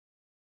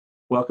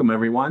Welcome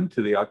everyone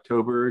to the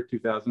October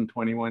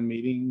 2021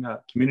 meeting,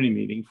 community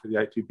meeting for the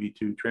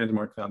I2B2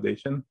 Transmart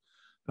Foundation.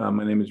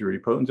 My name is Rudy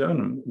Potenzone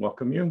and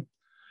welcome you.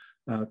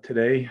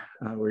 Today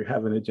we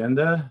have an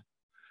agenda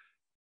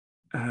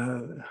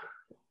as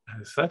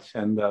such,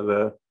 and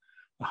the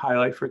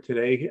highlight for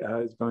today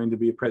is going to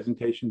be a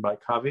presentation by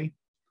Kavi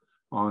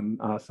on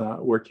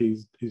some work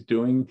he's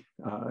doing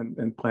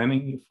and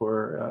planning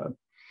for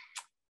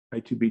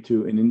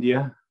I2B2 in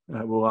India.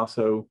 We'll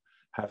also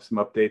have some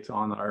updates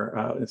on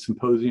our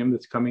symposium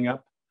that's coming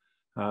up.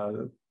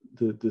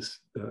 Give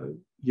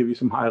you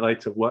some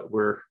highlights of what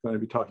we're going to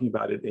be talking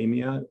about at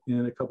AMIA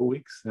in a couple of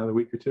weeks, another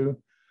week or two.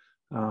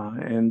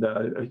 And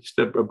just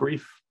a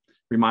brief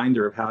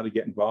reminder of how to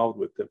get involved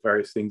with the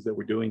various things that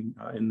we're doing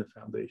in the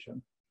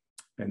foundation,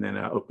 and then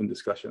open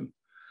discussion.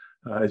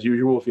 As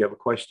usual, if you have a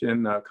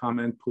question,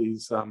 comment,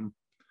 please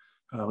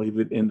leave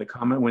it in the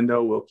comment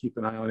window. We'll keep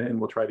an eye on it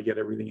and we'll try to get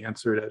everything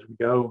answered as we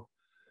go.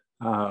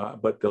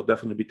 But there'll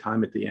definitely be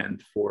time at the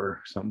end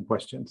for some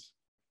questions.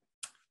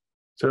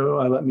 So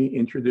let me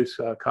introduce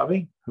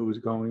Kavi, who is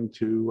going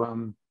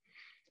to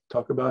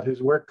talk about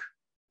his work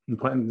and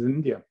plans in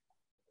India.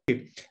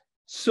 Okay.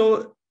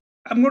 So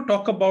I'm going to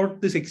talk about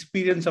this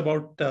experience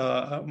about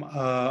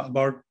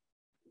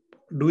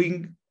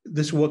doing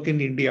this work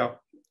in India.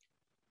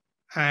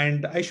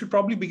 And I should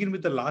probably begin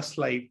with the last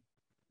slide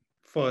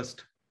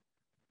first.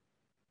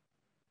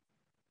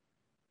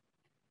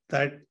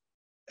 That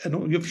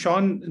you've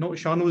Sean,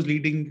 Sean who's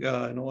leading,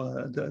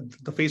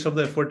 the face of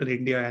the effort in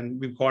India, and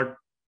we've got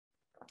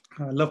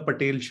Love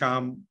Patel,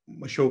 Sham,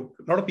 Ashok,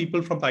 a lot of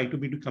people from the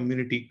I2B2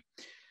 community,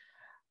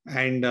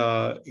 and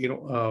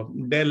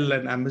Dell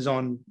and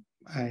Amazon,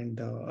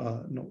 and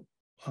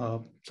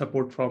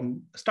support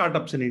from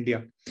startups in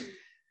India.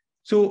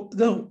 So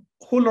the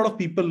whole lot of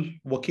people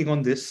working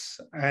on this,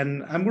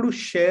 and I'm going to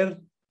share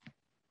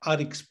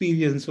our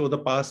experience over the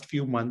past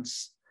few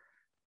months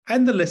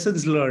and the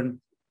lessons learned,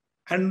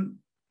 and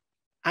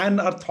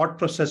our thought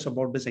process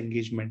about this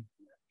engagement.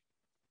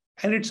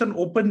 And it's an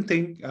open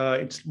thing.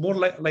 It's more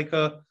like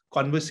a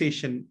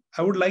conversation.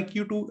 I would like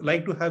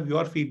to have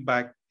your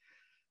feedback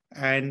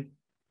and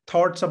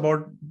thoughts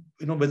about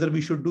whether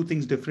we should do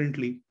things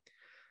differently.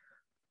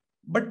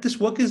 But this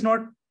work is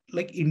not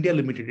like India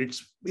limited.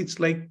 It's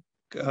like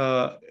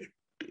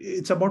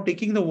it's about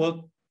taking the work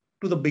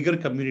to the bigger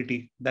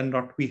community than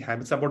what we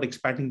have. It's about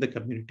expanding the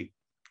community.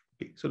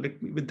 Okay, so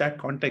with that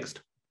context.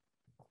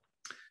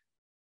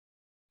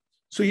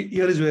 So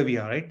here is where we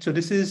are, right? So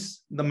this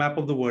is the map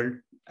of the world.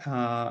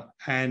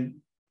 And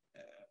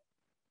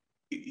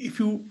if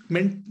you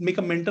make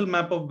a mental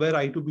map of where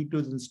I2B2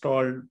 is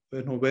installed,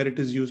 where it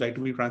is used,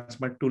 I2B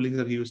Transmart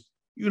toolings are used,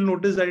 you'll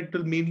notice that it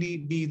will mainly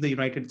be in the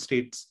United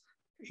States,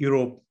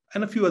 Europe,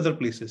 and a few other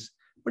places.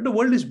 But the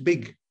world is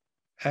big.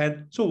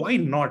 And so why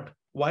not?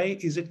 Why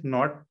is it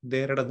not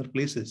there at other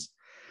places?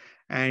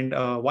 And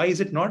why is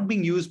it not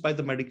being used by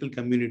the medical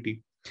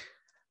community?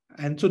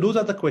 And so those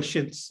are the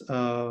questions.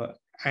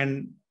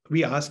 And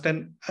we asked,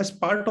 and as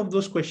part of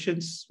those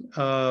questions,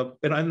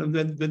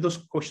 when those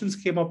questions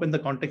came up in the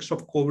context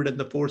of COVID and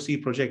the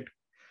 4C project,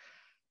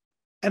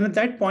 and at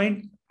that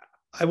point,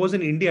 I was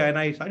in India and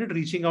I started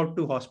reaching out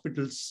to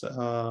hospitals,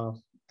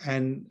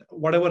 and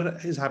whatever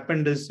has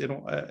happened is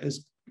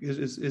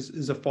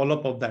a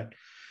follow-up of that.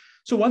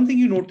 So one thing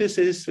you notice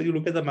is when you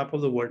look at the map of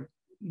the world,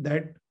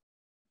 that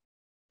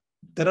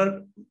there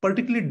are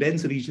particularly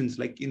dense regions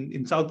like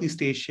in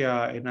Southeast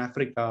Asia, in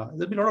Africa,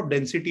 there's been a lot of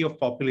density of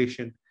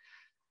population.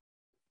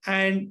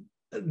 And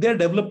they're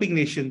developing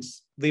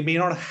nations. They may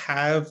not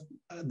have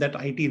that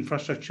IT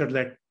infrastructure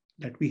that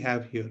we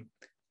have here.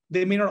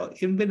 They may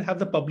not even have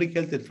the public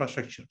health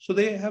infrastructure. So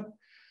they have,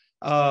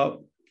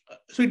 so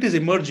it is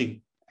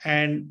emerging,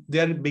 and they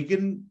are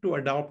beginning to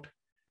adopt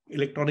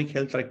electronic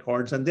health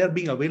records, and they are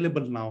being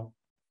available now.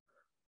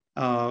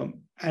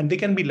 And they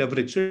can be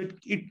leveraged. So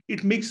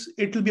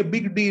it will be a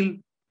big deal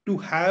to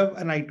have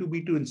an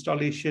I2B2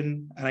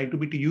 installation, an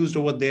I2B2 used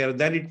over there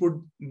than it would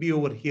be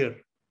over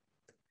here.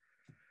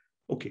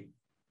 Okay.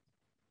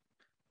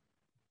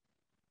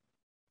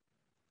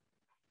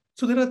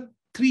 So there are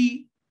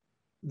three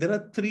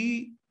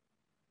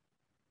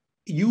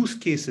use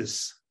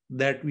cases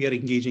that we are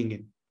engaging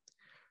in.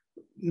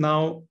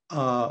 Now,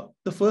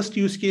 the first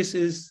use case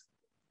is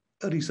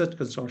a research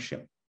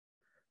consortium.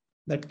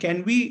 That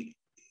can we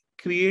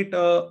create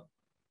a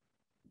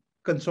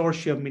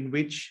consortium in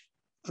which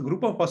a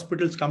group of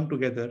hospitals come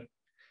together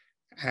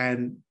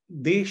and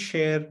they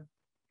share,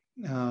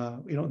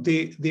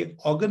 they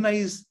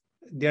organize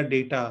their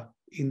data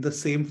in the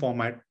same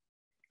format,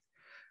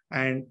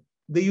 and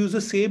they use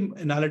the same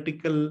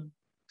analytical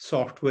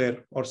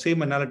software or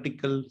same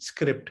analytical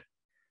script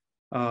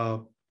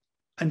and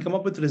come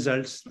up with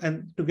results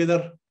and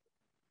together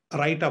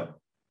write up.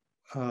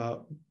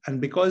 And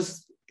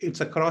because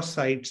it's across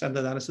sites and the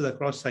analysis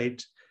across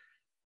sites,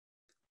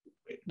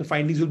 the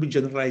findings will be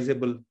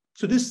generalizable.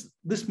 So this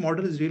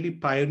model is really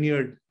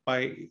pioneered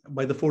by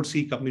the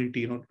 4C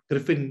community.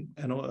 Griffin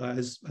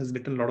has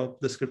written a lot of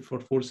the script for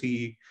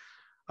 4C.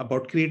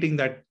 about creating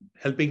that,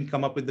 helping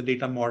come up with the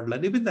data model,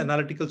 and even the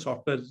analytical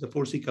software the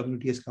 4C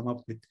community has come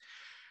up with.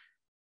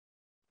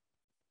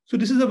 So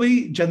this is a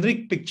very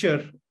generic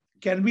picture.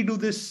 Can we do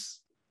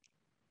this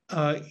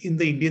in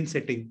the Indian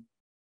setting?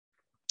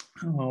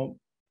 So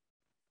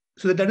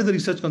that is the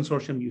research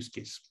consortium use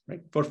case,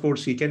 right? For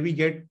 4C, can we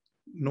get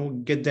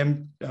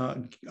them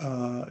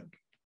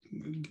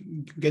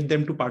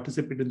to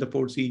participate in the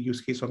 4C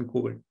use case on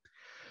COVID?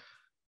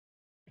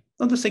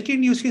 Now, the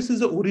second use case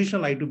is the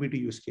original I2B2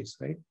 use case,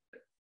 right?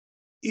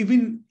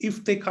 Even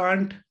if they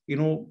can't,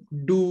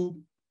 do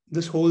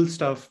this whole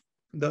stuff,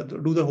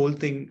 do the whole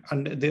thing,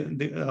 and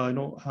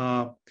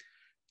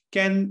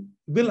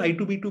will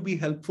I2B2 be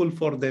helpful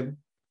for them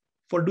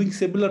for doing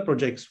similar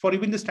projects, for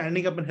even just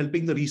standing up and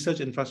helping the research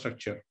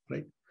infrastructure,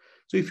 right?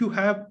 So if you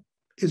have,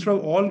 instead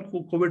of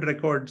COVID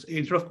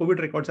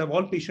records, have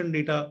all patient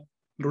data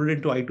loaded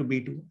into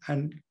I2B2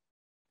 and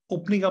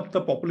opening up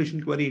the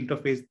population query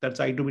interface, that's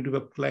I2B2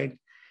 web client,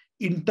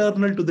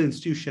 internal to the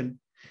institution,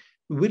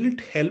 will it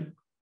help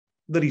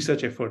the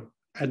research effort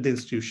at the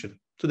institution?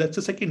 So that's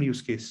the second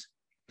use case.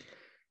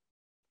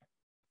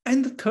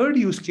 And the third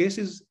use case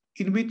is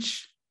in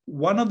which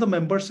one of the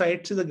member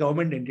sites is a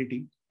government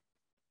entity.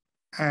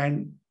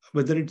 And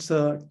whether it's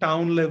a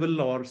town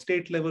level or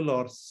state level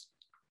or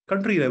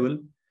country level,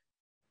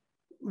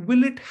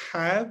 will it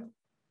have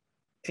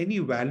any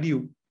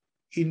value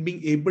in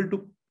being able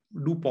to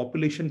do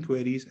population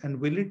queries, and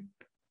will it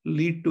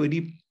lead to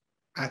any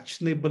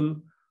actionable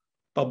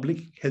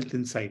public health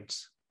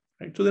insights?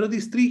 Right. So there are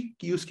these three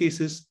use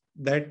cases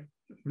that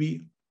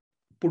we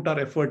put our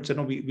efforts,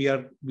 we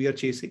are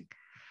chasing.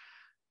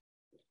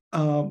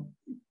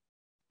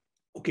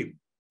 Okay.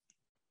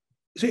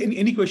 So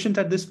any questions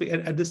at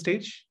this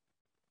stage?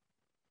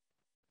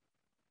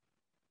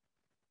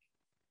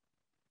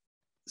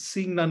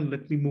 Seeing none,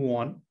 let me move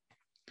on.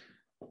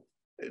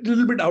 A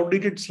little bit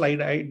outdated slide.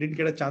 I didn't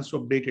get a chance to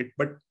update it,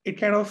 but it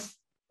kind of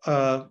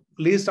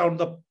lays down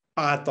the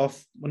path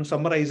of,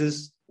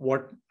 summarizes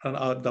what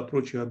the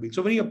approach you have been.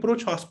 So when you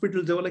approach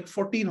hospitals, there were like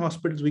 14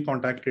 hospitals we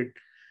contacted,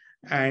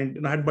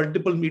 and had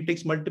multiple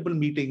meetings.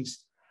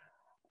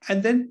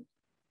 And then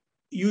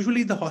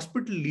usually the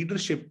hospital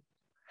leadership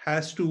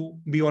has to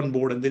be on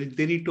board, and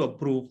they need to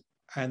approve.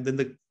 And then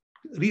the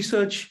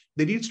research,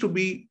 there needs to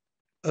be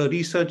a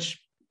research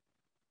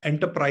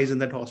enterprise in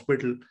that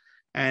hospital,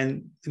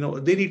 and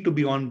they need to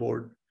be on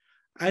board.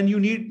 And you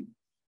need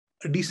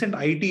a decent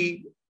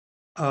IT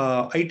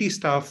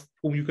staff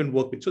whom you can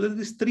work with. So there's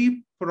these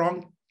three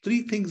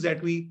things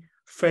that we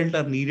felt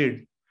are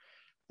needed.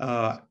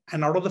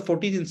 And out of the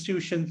 14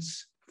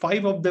 institutions,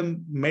 5 of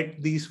them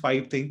met these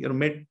 5 things,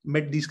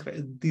 met these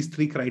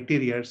 3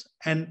 criteria.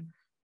 And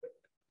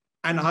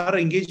our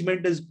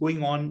engagement is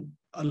going on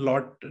a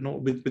lot,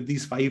 with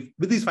these 5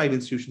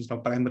 institutions now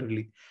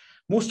primarily.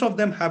 Most of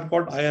them have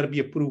got IRB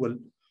approval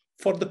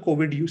for the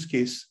COVID use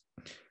case,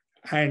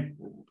 and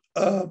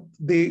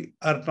they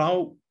are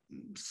now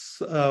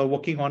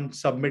working on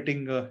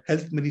submitting a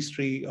health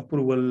ministry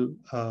approval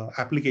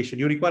application.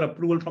 You require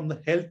approval from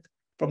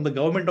the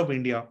government of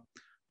India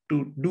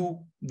to do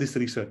this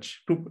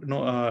research, to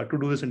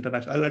do this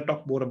international. I'll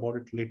talk more about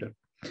it later.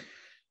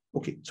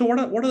 Okay, so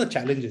what are the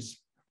challenges?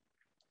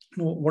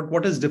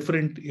 What is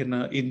different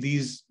in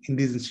these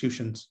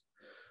institutions?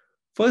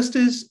 First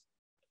is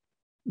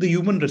the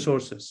human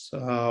resources.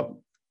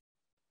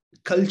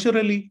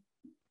 Culturally,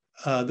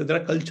 there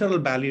are cultural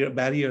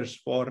barriers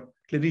for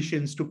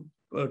clinicians to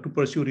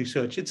pursue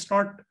research. It's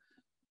not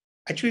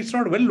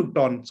well looked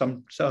on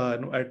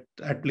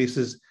at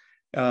places.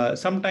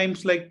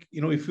 Sometimes,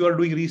 if you are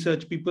doing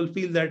research, people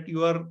feel that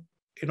you are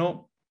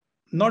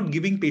not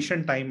giving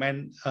patient time,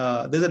 and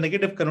there's a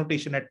negative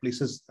connotation at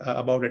places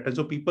about it. And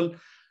so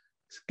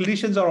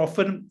clinicians are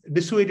often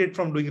dissuaded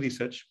from doing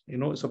research,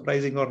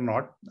 surprising or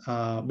not,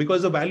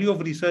 because the value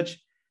of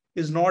research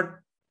is not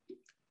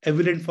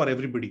evident for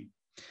everybody.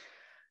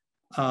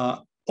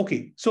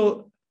 Okay,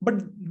 so but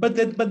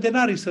there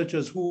are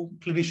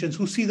clinicians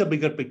who see the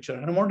bigger picture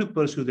and want to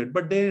pursue that,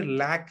 but they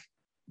lack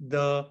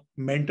the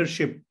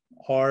mentorship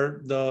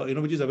or the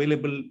which is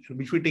available,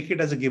 which we take it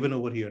as a given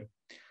over here.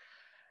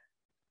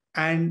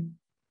 And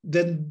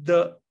then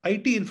the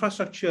IT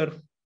infrastructure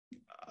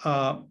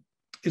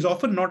is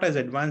often not as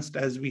advanced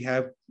as we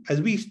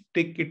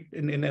take it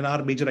in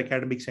our major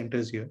academic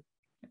centers here.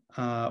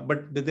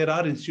 But there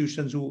are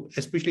institutions who,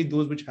 especially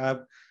those which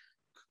have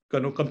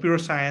computer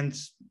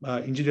science,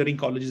 engineering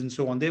colleges and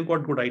so on, they've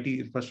got good IT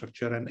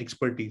infrastructure and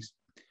expertise.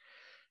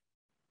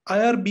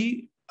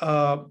 The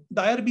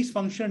IRBs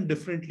function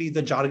differently.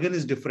 The jargon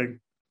is different.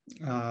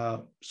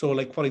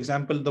 So for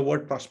example, the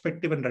word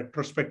prospective and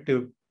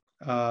retrospective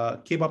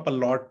came up a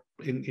lot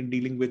in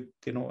dealing with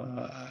the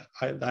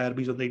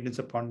IRBs on the Indian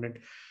subcontinent.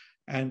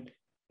 And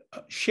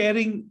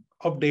sharing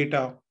of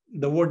data,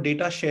 the word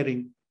data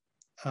sharing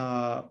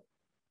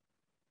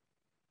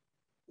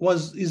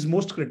is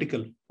most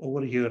critical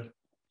over here.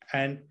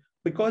 And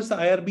because the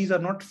IRBs are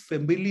not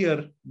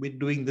familiar with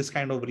doing this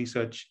kind of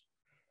research,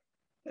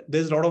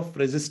 there's a lot of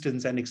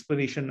resistance and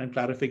explanation and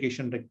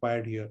clarification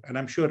required here. And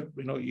I'm sure,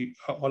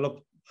 all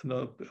of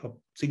the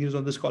seniors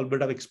on this call,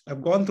 but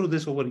I've gone through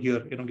this over here,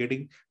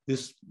 getting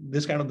this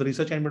kind of the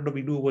research that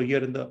we do over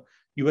here in the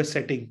US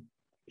setting.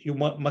 You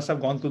must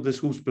have gone through this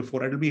hoops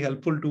before. It'll be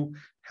helpful to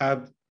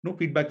have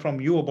feedback from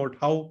you about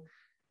how,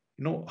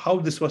 how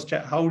this was,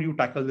 how you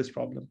tackle this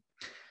problem.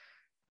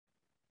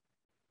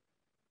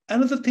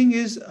 Another thing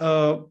is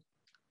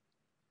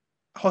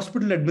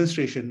hospital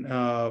administration.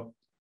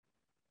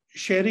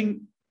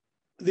 Sharing,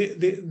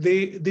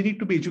 they need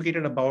to be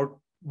educated about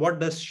what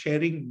does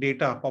sharing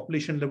data,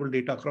 population level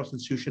data across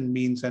institution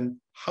means, and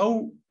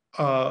how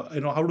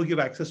how to give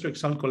access to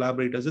external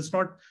collaborators. It's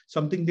not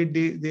something that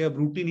they have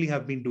routinely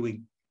have been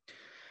doing.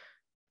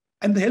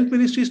 And the Health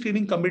Ministry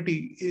Screening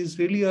Committee is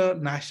really a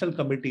national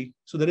committee.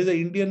 So there is an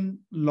Indian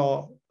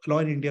law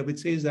in India which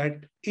says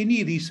that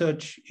any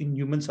research in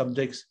human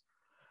subjects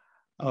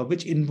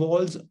which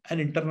involves an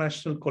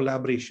international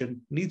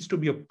collaboration needs to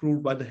be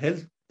approved by the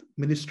Health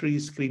Ministry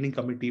Screening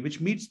Committee,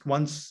 which meets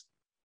once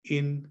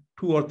in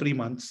 2 or 3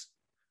 months.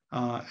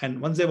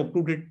 And once they've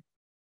approved it,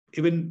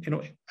 even,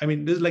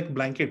 this is like a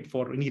blanket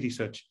for any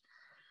research.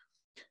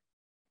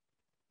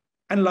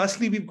 And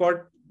lastly, we've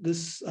got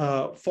this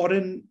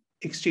Foreign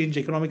Exchange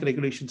Economic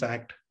Regulations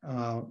Act,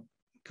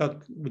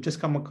 which has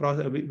come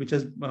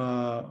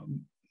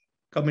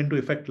into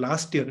effect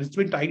last year. It's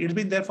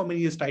been there for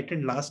many years,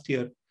 tightened last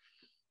year,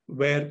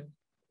 where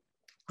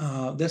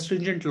there's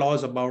stringent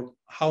laws about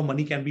how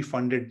money can be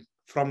funded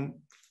from,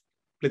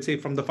 let's say,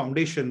 from the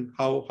foundation,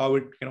 how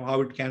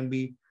it can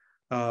be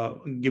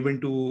given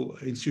to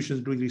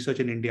institutions doing research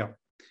in India.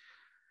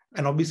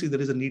 And obviously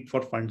there is a need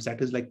for funds.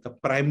 That is like the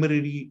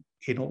primary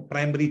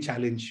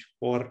challenge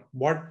for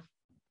what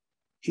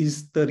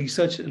is the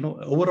research,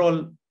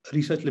 overall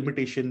research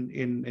limitation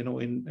in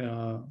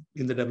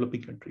the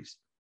developing countries.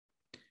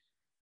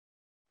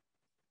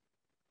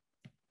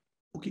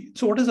 Okay,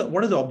 so what is the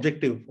overall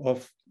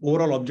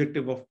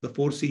objective of the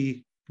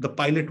 4C, the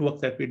pilot work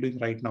that we're doing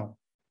right now?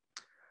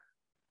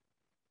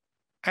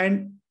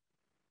 And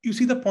you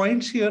see the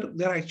points here,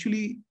 they're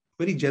actually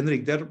very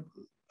generic. A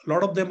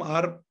lot of them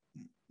are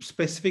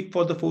specific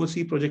for the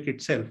 4C project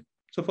itself.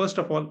 So first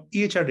of all,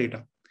 EHR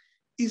data.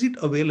 Is it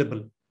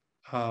available?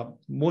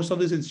 Most of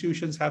these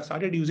institutions have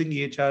started using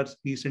EHRs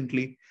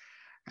recently.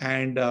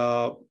 And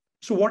so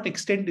what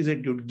extent is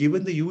it good?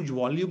 Given the huge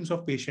volumes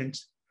of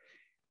patients,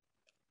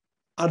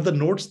 are the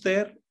notes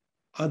there?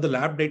 Are the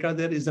lab data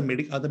there?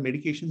 Are the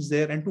medications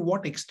there? And to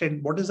what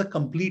extent, what is the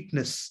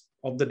completeness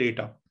of the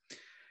data?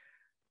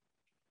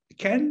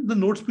 Can the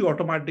notes be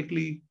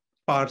automatically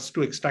parsed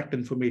to extract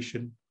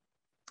information?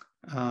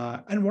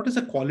 And what is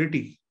the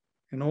quality,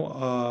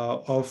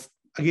 of,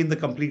 again, the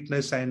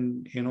completeness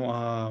and,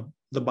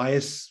 the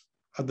bias,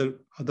 are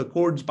the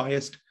codes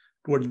biased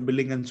towards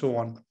billing and so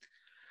on?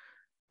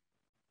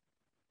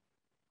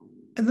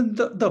 And then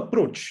the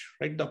approach,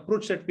 right? The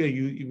approach that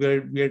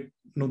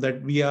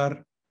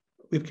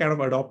we've kind of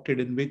adopted,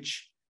 in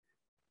which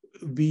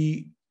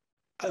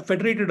a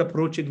federated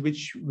approach in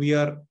which we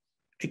are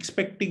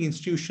expecting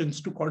institutions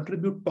to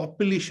contribute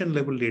population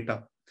level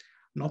data.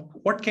 Now,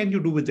 what can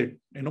you do with it?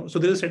 So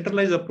there's a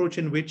centralized approach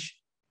in which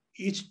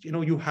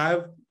you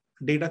have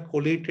data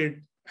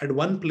collated at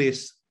one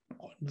place,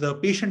 the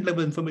patient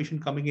level information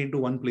coming into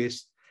one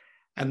place,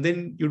 and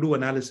then you do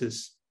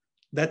analysis.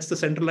 That's the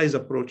centralized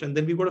approach. And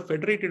then we've got a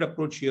federated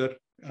approach here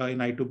in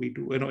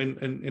I2B2,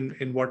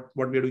 in what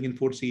we're doing in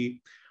 4C,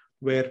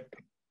 where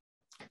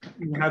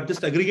you have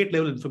just aggregate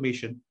level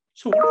information.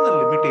 So what are the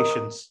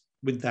limitations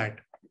with that?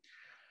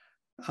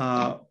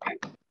 So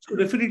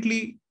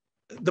definitely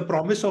the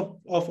promise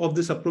of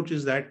this approach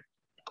is that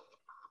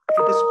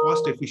it is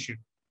cost efficient,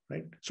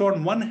 right? So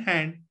on one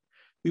hand,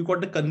 we've got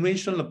the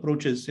conventional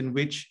approaches in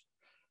which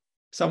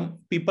some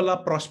people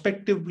are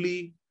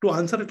prospectively, to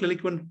answer a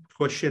clinical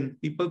question,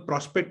 people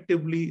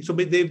prospectively, so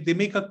they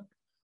make a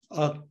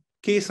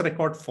case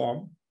record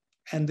form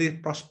and they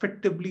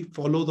prospectively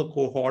follow the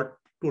cohort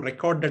to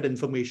record that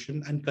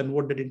information and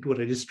convert it into a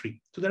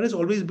registry. So that has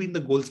always been the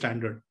gold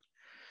standard.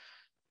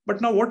 But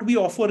now what we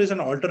offer is an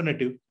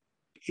alternative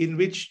in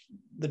which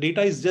the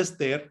data is just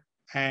there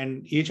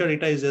and EHR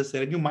data is just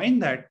there, and you mine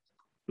that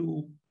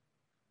to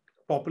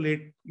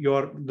populate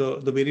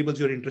the variables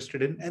you're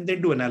interested in and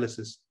then do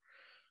analysis.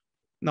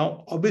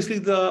 Now, obviously,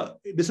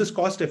 this is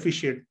cost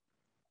efficient,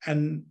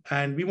 and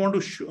we want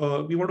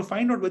to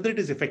find out whether it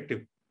is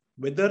effective.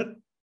 Whether,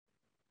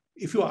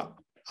 if you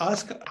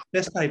test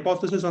a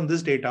hypothesis on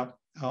this data,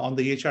 on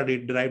the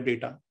EHR derived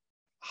data,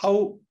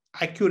 how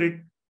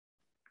accurate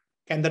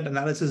can that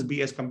analysis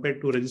be as compared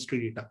to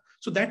registry data?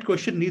 So that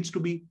question needs to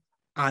be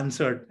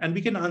answered, and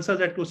we can answer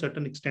that to a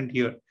certain extent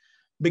here,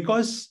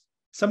 because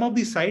some of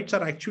these sites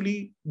are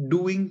actually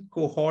doing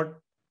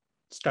cohort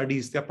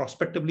studies. They're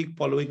prospectively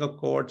following a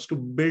cohorts to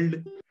build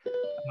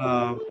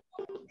a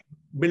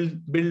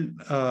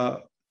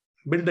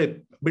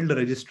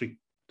registry.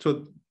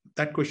 So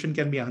that question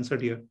can be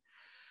answered here.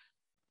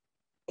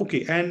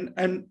 Okay, and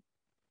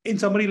in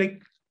summary,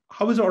 like,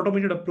 how is the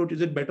automated approach?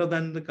 Is it better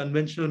than the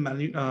conventional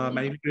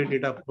manipulated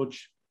data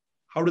approach?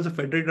 How does the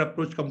federated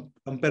approach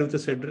compare with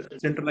the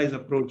centralized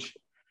approach?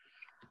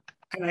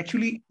 And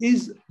actually,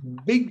 is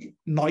big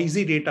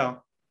noisy data,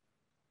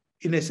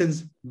 in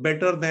essence,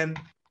 better than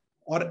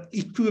or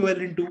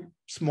equivalent to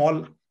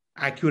small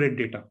accurate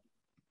data?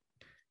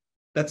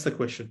 That's the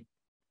question.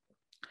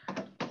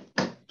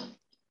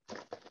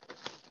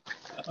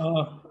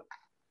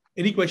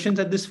 Any questions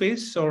at this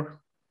phase,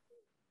 or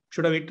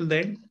should I wait till the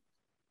end?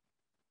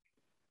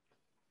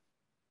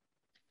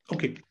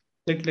 Okay,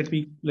 let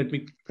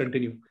me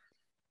continue.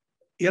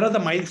 Here are the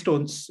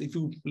milestones. If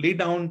you lay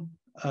down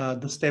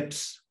the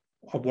steps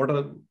of what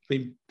are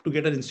to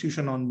get an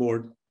institution on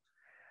board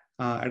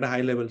at a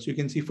high level. So you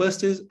can see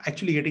first is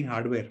actually getting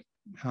hardware,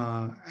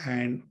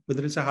 and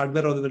whether it's a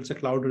hardware or whether it's a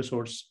cloud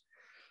resource.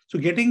 So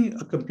getting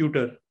a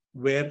computer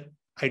where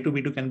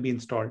I2B2 can be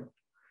installed.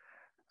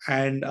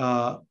 And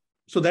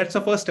so that's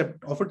the first step.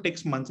 Often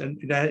takes months, and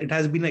it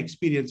has been an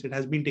experience. It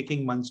has been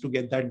taking months to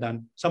get that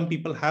done. Some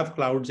people have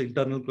clouds,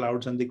 internal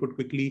clouds, and they could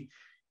quickly,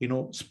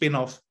 spin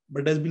off.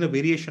 But there's been a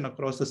variation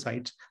across the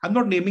sites. I'm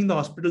not naming the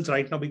hospitals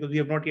right now because we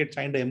have not yet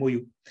signed the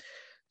MOU.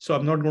 So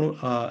I'm not going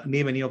to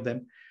name any of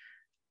them.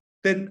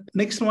 Then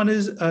next one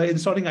is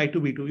installing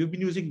I2B2. We've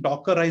been using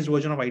Dockerized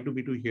version of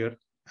I2B2 here.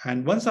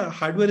 And once our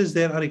hardware is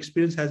there, our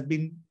experience has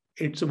been,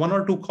 it's 1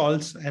 or 2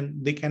 calls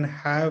and they can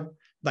have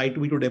the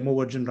I2B2 demo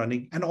version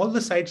running. And all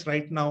the sites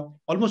right now,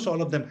 almost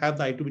all of them have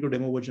the I2B2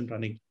 demo version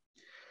running.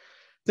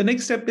 The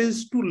next step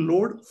is to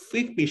load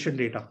fake patient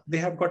data. They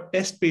have got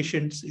test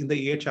patients in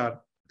the EHR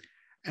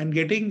and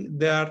getting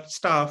their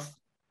staff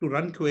to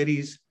run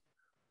queries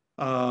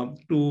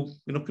to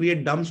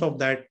create dumps of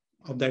that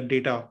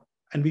data.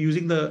 And we're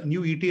using the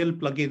new ETL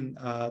plugin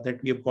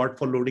that we have got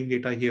for loading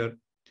data here.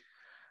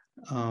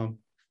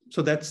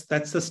 So that's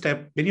the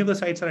step. Many of the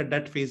sites are at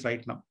that phase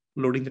right now,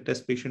 loading the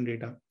test patient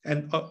data.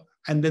 And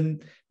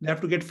then they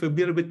have to get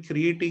familiar with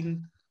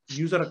creating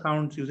user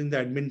accounts using the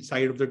admin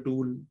side of the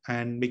tool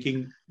and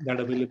making that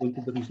available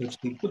to the research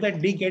team so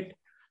that they get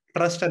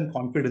trust and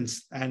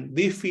confidence and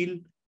they feel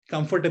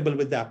comfortable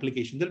with the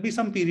application. There'll be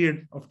some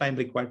period of time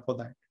required for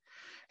that.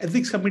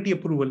 Ethics committee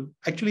approval.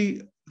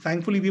 Actually,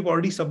 thankfully, we've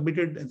already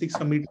submitted ethics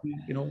committee,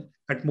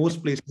 at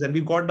most places, and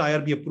we've got the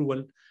IRB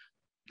approval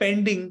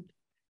pending.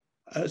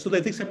 So the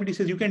ethics committee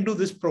says you can do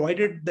this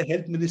provided the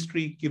health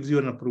ministry gives you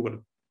an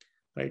approval,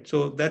 right?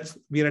 So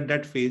we're at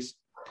that phase.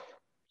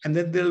 And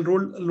then they'll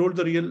load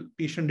the real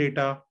patient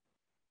data.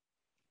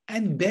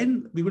 And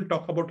then we will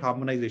talk about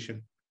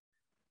harmonization,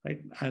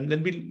 right? And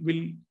then we'll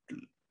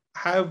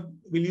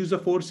use the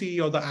 4C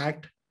or the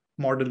ACT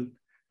model,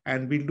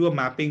 and we'll do a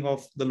mapping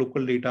of the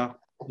local data,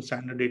 the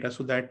standard data,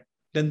 so that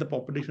then the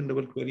population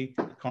level query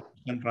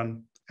can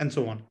run and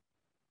so on.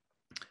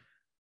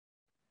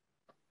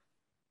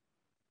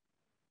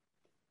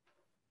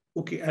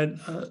 Okay, and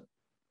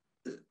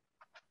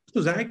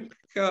so Zach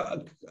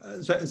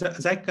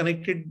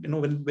connected,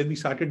 when we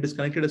started,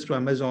 disconnected us to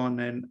Amazon,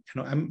 and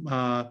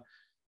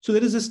so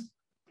there is this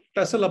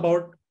tussle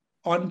about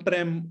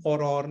on-prem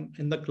or on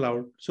in the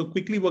cloud. So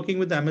quickly working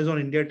with the Amazon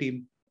India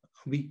team,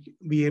 we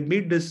have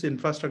made this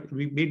infrastructure,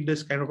 we made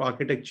this kind of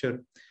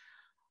architecture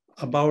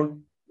about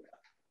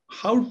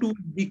how to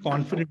be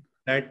confident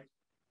that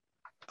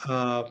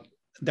our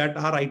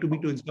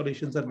I2B2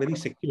 installations are very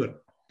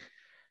secure.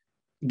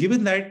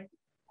 Given that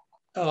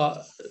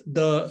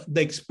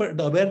the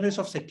awareness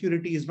of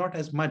security is not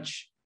as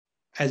much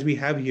as we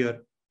have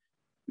here,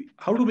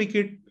 how to make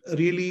it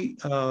really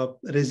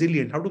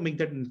resilient? How to make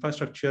that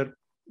infrastructure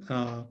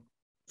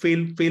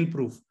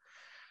fail-proof?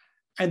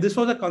 And this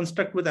was a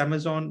construct with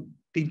Amazon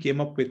team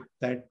came up with,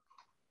 that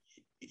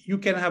you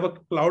can have a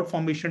cloud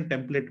formation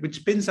template which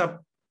spins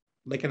up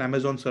like an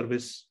Amazon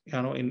service,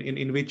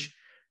 in which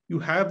you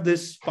have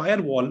this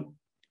firewall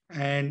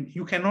and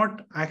you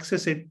cannot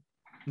access it.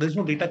 There's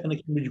no data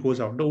connection which goes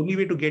out. The only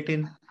way to get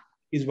in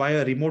is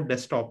via a remote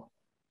desktop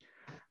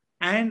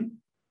and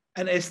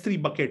an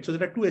S3 bucket. So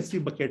there are 2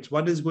 S3 buckets.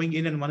 One is going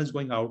in and one is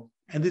going out.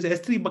 And these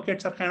S3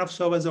 buckets are kind of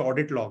serve as the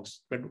audit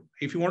logs. But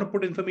if you want to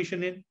put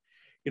information in,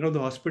 the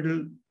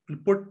hospital will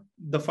put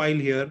the file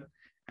here,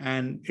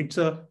 and it's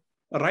a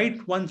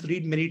write once,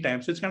 read many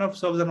times. So it's kind of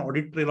serves as an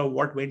audit trail of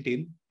what went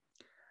in.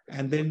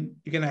 And then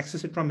you can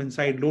access it from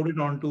inside, load it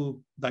onto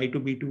the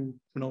I2B2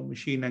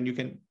 machine, and you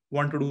can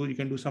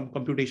do some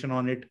computation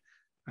on it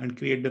and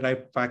create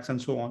derived facts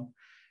and so on.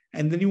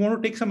 And then you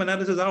want to take some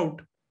analysis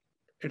out,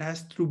 it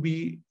has to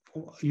be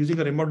using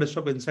a remote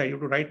desktop inside. You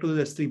have to write to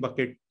the S3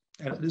 bucket.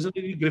 And this is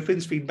really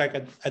Griffin's feedback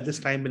at this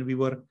time when we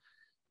were,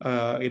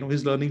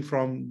 his learning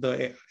from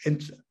the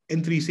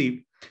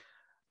N3C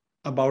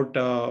about,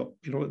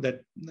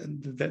 that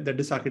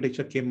this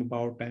architecture came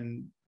about.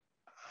 And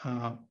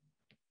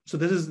so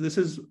this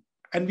is,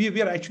 and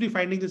we are actually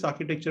finding this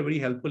architecture very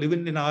helpful,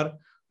 even in our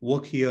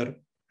work here.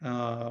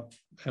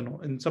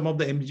 In some of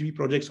the MGB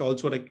projects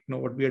also, like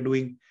what we are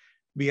doing,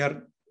 we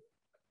are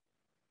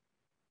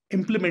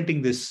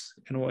implementing this,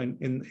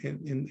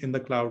 in the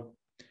cloud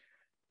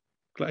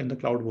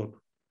work.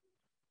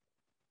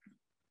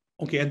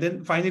 Okay, and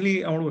then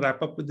finally, I want to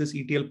wrap up with this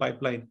ETL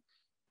pipeline.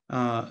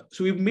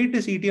 So we've made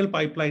this ETL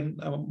pipeline,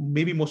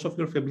 maybe most of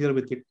you are familiar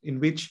with it, in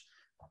which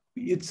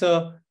it's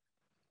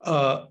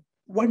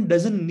one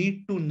doesn't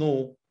need to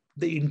know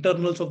the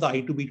internals of the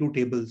I2B2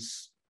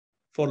 tables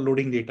for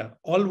loading data.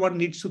 All one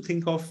needs to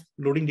think of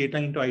loading data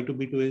into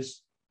I2B2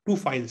 is two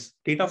files,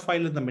 data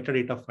file and the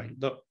metadata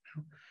file.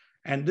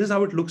 And this is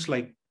how it looks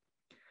like.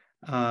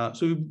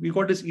 So we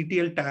got this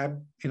ETL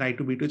tab in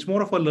I2B2. It's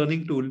more of a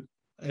learning tool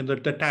in the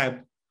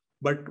tab.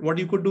 But what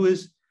you could do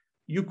is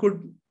you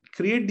could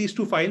create these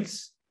two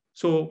files.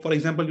 So for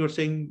example, you're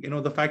saying,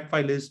 the fact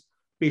file is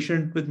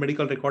patient with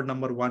medical record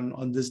number 1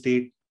 on this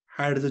date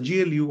had a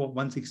GLU of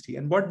 160.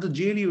 And what the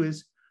GLU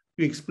is,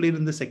 you explain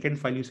in the second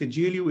file. You say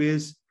GLU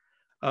is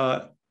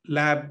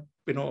lab,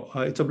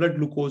 it's a blood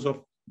glucose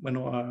of,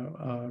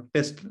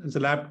 test. It's a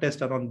lab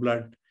test around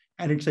blood,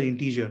 and it's an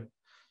integer.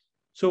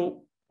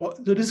 So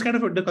this kind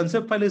of the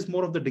concept file is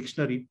more of the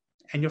dictionary,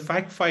 and your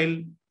fact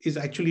file is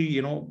actually,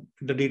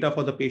 the data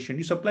for the patient.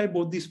 You supply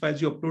both these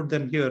files, you upload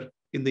them here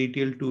in the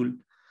ETL tool,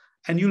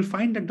 and you'll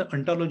find that the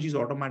ontology is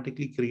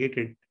automatically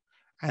created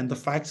and the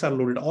facts are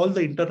loaded. All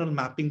the internal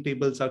mapping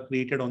tables are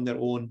created on their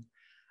own.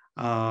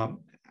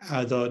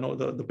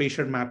 The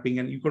patient mapping,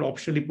 and you could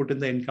optionally put in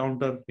the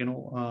encounter,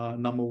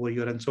 number over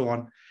here and so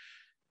on.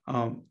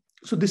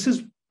 So this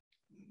is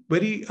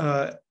very,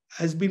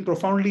 has been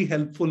profoundly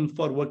helpful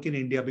for work in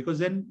India, because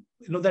then,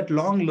 that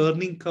long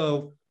learning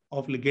curve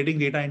of getting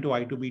data into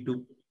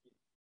I2B2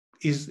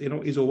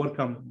 is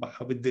overcome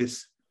with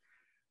this.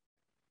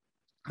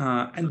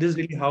 And this is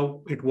really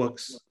how it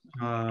works.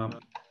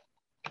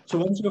 So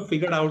once you've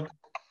figured out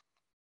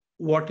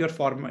what your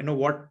format,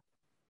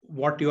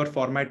 what your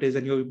format is,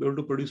 and you're able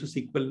to produce a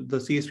SQL, the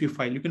CSV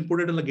file, you can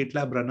put it in the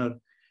GitLab runner,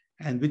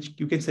 and which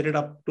you can set it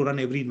up to run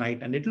every night,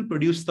 and it will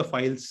produce the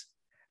files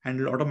and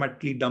it'll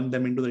automatically dump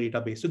them into the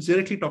database. So it's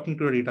directly talking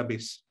to a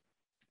database.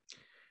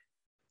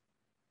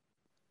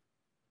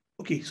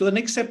 Okay, so the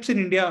next steps in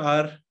India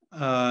are,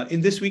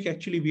 in this week,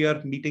 actually, we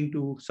are meeting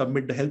to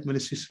submit the Health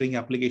Ministry String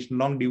application,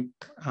 long due.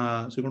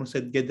 So we're going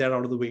to get that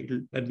out of the way,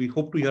 and we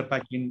hope to hear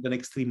back in the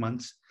next 3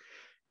 months.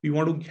 We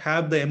want to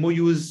have the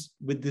MOUs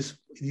with these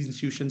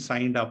institutions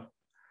signed up.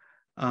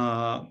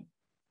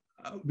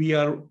 We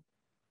are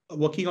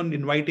working on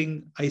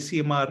inviting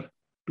ICMR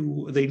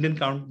to the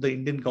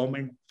Indian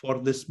government for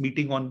this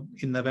meeting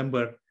in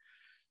November,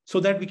 so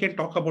that we can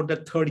talk about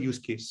that third use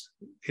case.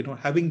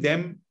 Having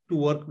them to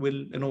work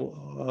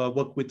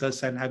work with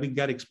us, and having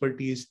their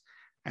expertise,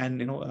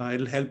 and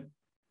it'll help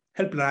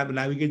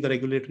navigate the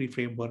regulatory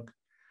framework.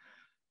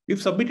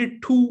 We've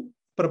submitted 2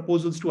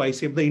 proposals to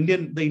ICM.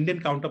 The Indian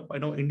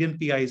counterpart, Indian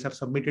PIs have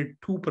submitted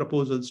 2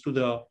 proposals to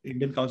the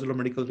Indian Council of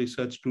Medical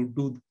Research to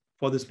do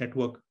for this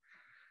network.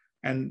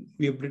 And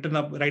we have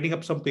writing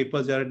up some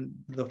papers there, in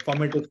the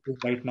format is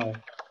right now.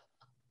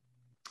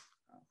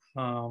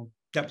 So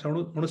I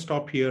want to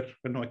stop here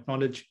and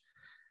acknowledge,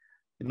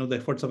 the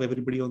efforts of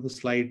everybody on the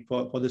slide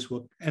for this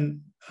work.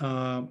 And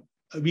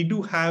we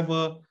do have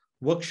a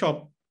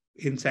workshop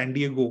in San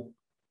Diego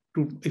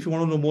if you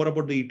want to know more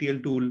about the ETL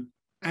tool,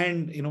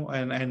 and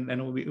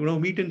we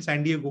meet in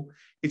San Diego.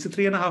 It's a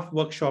 3.5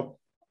 workshop.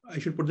 I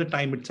should put the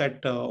time. It's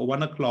at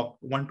 1 o'clock,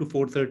 1 to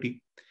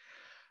 4:30.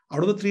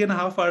 Out of the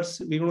 3.5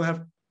 hours, we're going to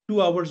have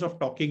 2 hours of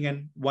talking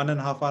and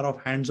 1.5 hour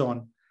of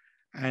hands-on.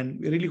 And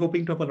we're really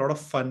hoping to have a lot of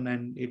fun.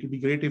 And it will be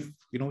great if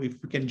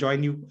if you can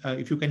join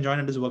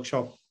in this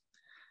workshop.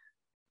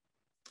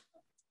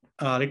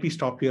 Let me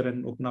stop here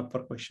and open up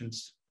for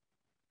questions.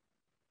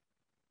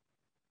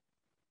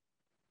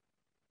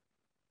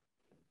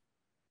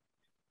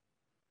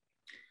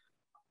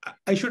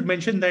 I should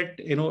mention that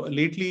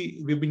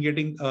lately we've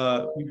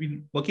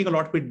been working a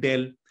lot with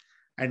Dell,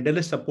 and Dell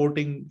is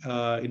supporting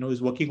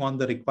is working on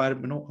the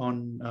requirement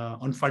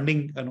on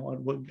funding,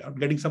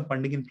 getting some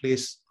funding in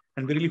place,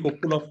 and we're really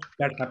hopeful of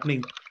that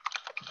happening.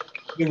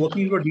 We're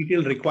working on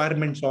detailed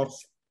requirements of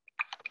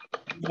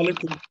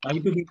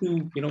I2B2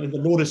 in the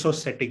low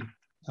resource setting.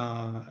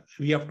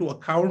 We have to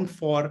account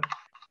for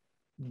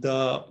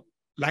the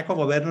lack of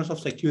awareness of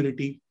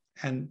security,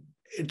 and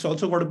it's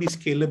also got to be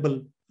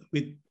scalable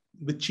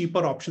with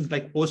cheaper options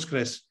like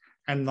Postgres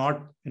and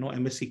not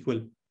MS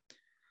SQL.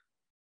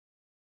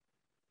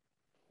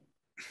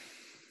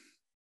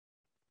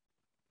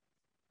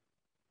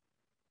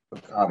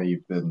 Kavi,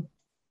 you've been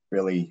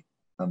really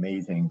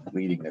amazing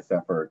leading this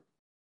effort,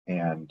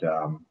 and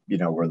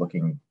we're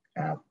looking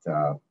at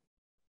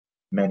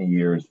many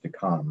years to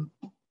come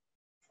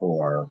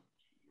for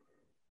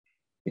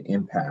the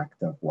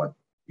impact of what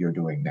you're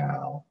doing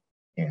now,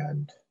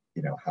 and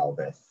how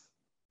this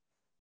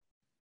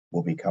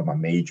will become a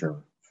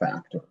major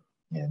factor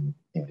in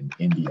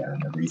India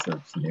and the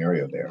research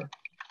scenario there.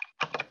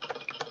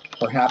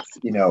 Perhaps,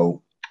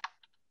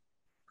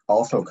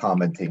 also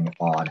commenting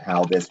on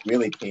how this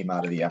really came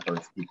out of the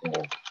efforts people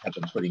have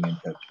been putting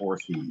into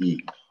 4CE.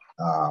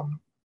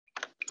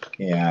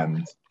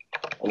 And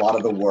a lot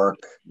of the work,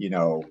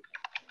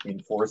 in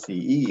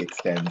 4CE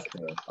extends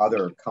to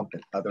other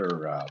companies,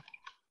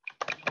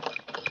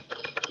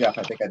 Jeff,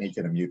 I think I need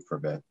you to mute for a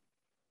bit.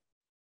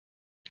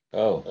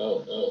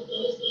 Oh.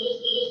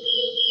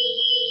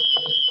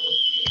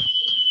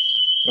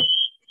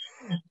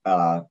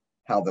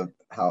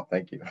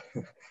 Thank you.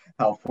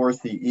 How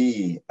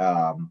 4CE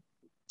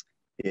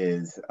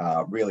is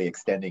really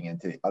extending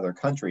into other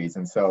countries.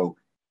 And so,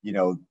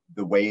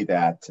 the way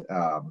that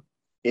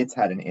it's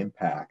had an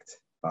impact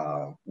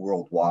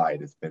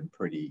worldwide has been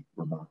pretty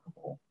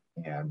remarkable.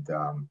 And,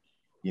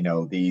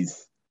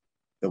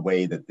 the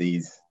way that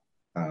these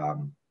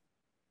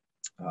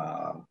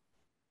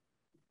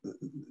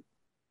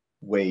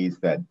ways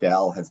that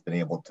Dell has been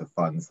able to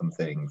fund some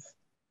things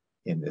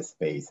in this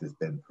space has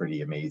been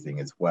pretty amazing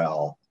as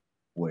well,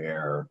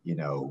 where,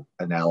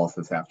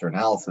 analysis after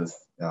analysis,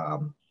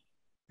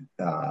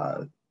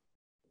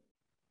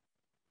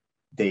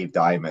 Dave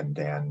Diamond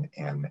and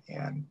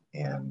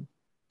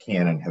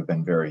Canon have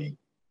been very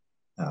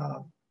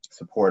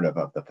supportive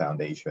of the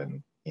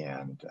foundation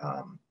and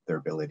their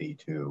ability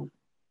to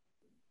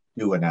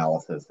do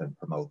analysis and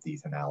promote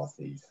these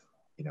analyses,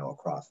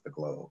 across the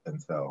globe.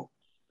 And so,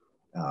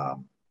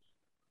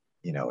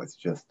 it's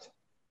just,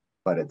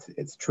 but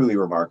it's truly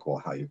remarkable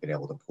how you've been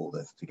able to pull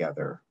this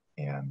together.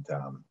 And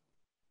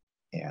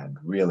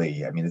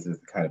really, this is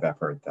the kind of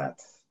effort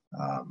that's,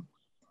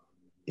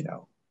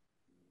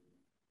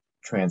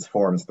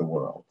 transforms the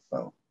world.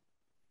 So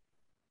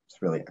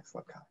it's really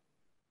excellent.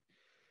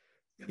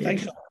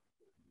 Thank you.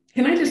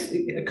 Can I just,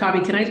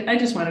 Kavi, I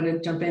just wanted to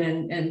jump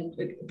in and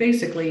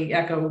basically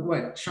echo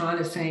what Sean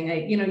is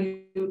saying.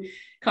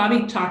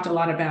 Kavi talked a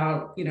lot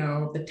about,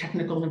 the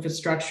technical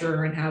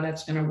infrastructure and how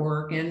that's going to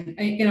work. And,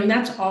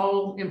 that's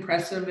all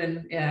impressive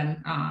and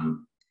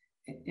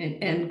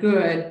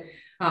good.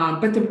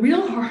 But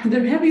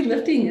the heavy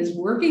lifting is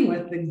working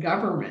with the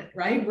government,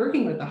 right?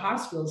 Working with the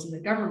hospitals and the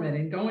government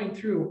and going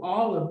through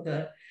all of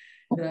the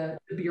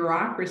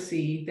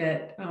bureaucracy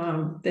that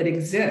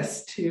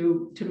exists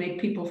to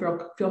make people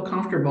feel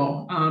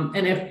comfortable.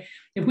 And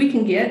if we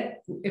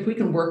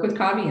can work with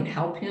Kavi and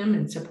help him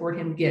and support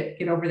him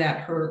get over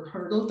that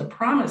hurdle, the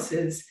promise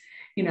is,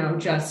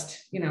 and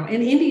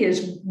India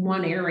is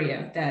one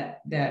area that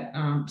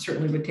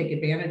certainly would take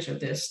advantage of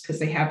this because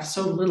they have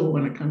so little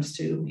when it comes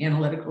to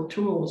analytical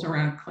tools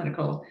around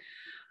clinical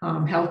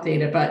health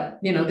data. But,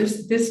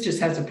 this just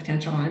has a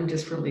potential. I'm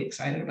just really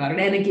excited about it.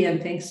 And again,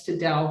 thanks to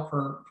Dell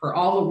for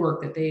all the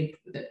work the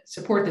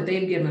support that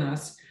they've given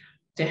us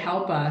to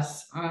help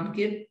us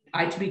get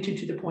I2B2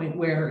 to the point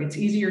where it's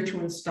easier to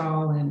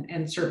install.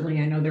 And certainly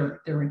I know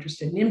they're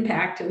interested in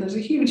impact, and there's a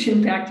huge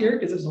impact here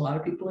because there's a lot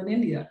of people in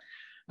India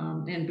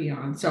and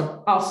beyond.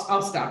 So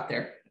I'll stop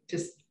there.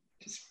 Just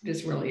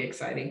really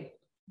exciting.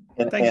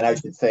 And I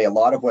should say a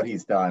lot of what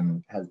he's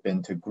done has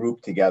been to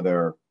group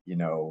together,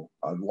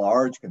 a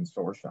large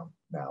consortium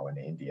now in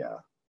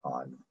India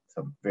on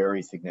some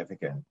very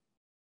significant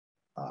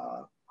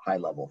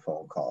high-level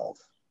phone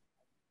calls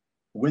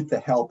with the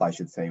help, I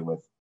should say,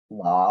 with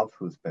Lav,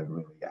 who's been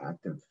really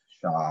active,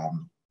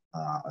 Sham,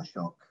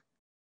 Ashok,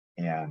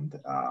 and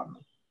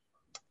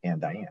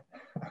Diane.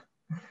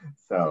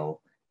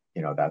 So,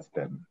 that's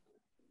been,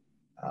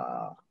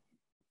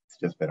 it's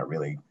just been a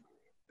really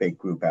big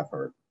group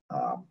effort,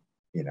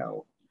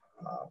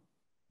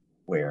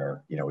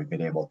 where, we've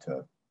been able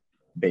to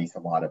base a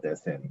lot of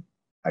this in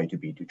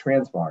I2B2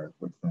 Transmart,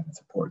 which then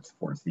supports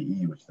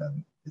 4CE, which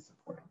then is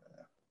supporting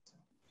that.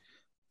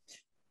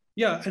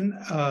 Yeah, and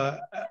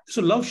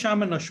so Love,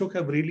 Sham, and Ashok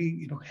have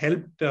really,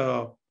 helped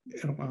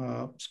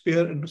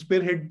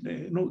spearhead,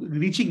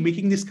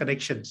 making these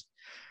connections.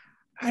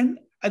 And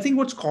I think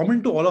what's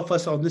common to all of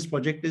us on this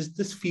project is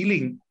this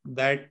feeling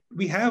that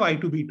we have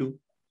I2B2,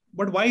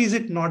 but why is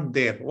it not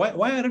there? Why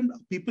aren't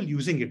people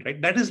using it,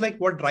 right? That is like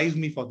what drives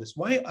me for this.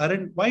 Why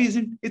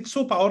isn't it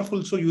so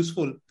powerful, so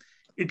useful?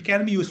 It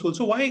can be useful.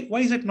 So why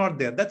is it not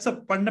there? That's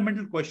a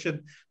fundamental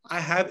question I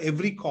have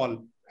every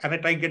call, and I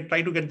try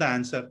to get the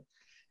answer.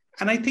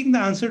 And I think the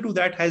answer to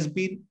that has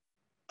been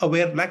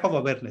lack of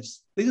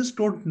awareness. They just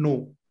don't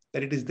know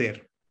that it is there,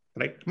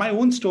 right? My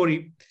own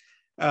story,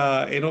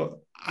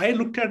 I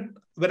looked at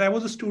when I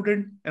was a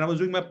student and I was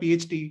doing my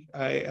PhD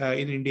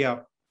in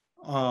India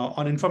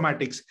on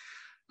informatics.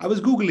 I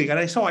was Googling and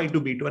I saw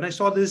I2B2 and I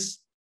saw this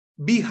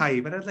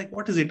beehive and I was like,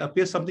 what is it?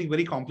 Appears something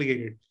very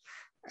complicated.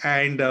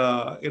 And,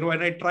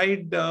 when I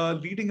tried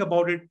reading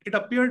about it, it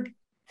appeared,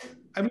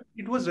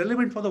 it was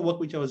relevant for the work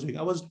which I was doing.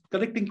 I was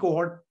collecting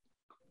cohort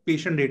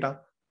patient data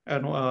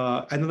and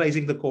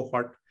analyzing the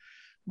cohort,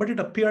 but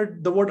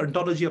the word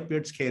ontology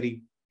appeared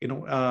scary,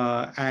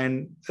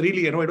 and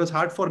really, it was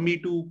hard for me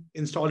to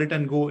install it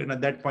and go in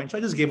at that point. So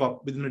I just gave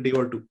up within a day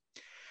or two.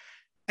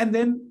 And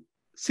then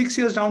 6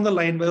 years down the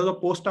line, there was a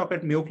postdoc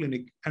at Mayo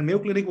Clinic, and Mayo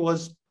Clinic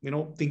was,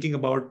 thinking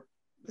about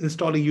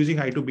installing using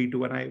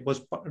I2B2, and I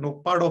was,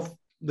 part of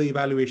the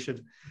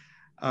evaluation.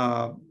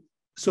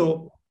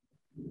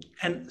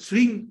 And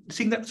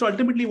seeing that, so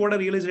ultimately what I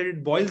realized is that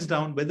it boils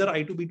down, whether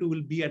I2B2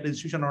 will be at the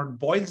institution or not,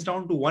 boils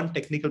down to one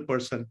technical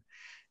person.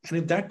 And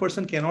if that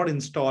person cannot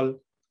install,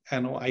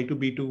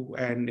 I2B2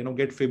 and,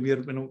 get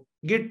familiar,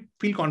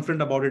 feel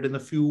confident about it in a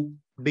few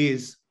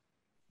days,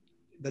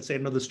 That's the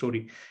end of the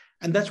story.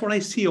 And that's what I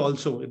see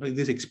also in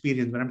this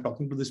experience when I'm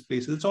talking to these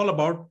places. It's all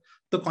about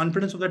the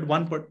confidence of that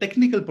one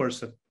technical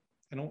person,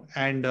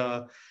 and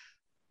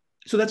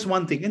so that's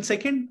one thing. And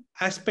second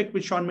aspect,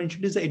 which Sean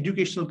mentioned, is the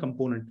educational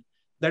component.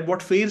 That what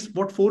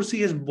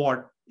 4C has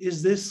bought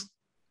is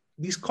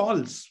these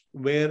calls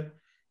where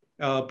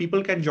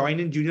people can join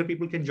in, junior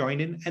people can join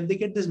in, and they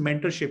get this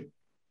mentorship.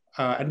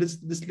 And this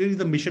really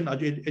the mission,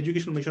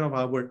 educational mission of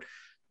Harvard,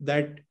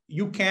 that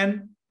you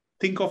can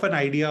think of an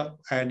idea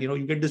and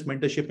you get this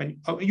mentorship, and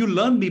you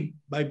learn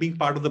by being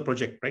part of the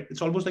project, right?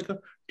 It's almost like a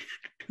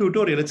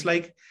tutorial. It's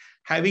like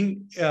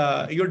having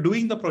you're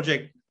doing the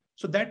project.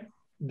 So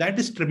that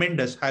is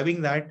tremendous,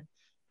 having that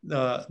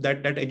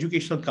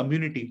educational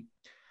community.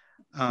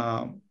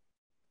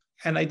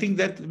 And I think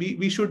that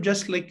we should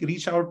just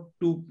reach out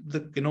to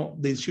the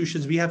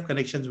institutions we have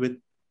connections with,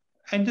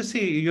 and just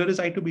say, here is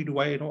I2B2.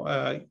 Why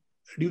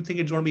do you think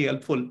it's going to be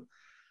helpful?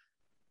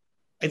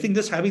 I think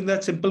just having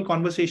that simple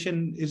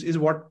conversation is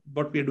what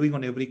we are doing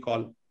on every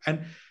call.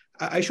 And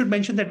I should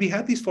mention that we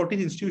have these 14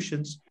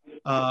 institutions,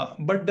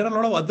 but there are a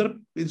lot of other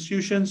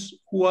institutions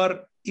who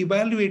are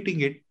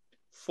evaluating it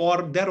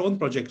for their own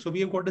projects. So we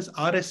have got this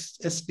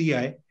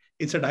RSSDI.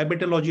 It's a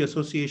Diabetology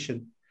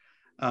Association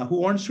who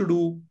wants to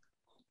do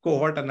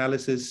cohort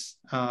analysis,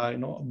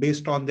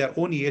 based on their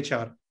own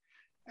EHR,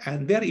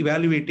 and they're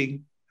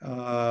evaluating.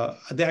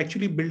 They're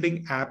actually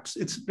building apps.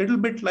 It's a little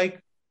bit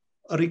like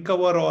a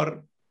Recover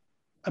or,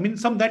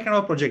 that kind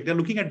of project. They're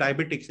looking at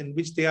diabetics in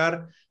which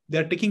they're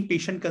taking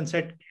patient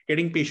consent,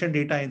 getting patient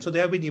data in. So they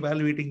have been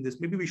evaluating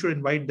this. Maybe we should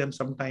invite them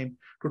sometime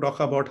to talk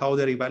about how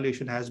their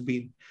evaluation has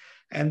been.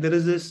 And there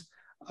is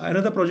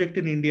another project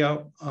in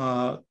India,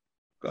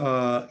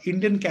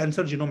 Indian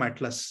Cancer Genome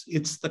Atlas.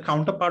 It's the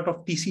counterpart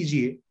of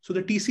TCGA. So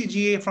the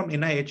TCGA from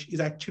NIH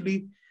is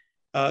actually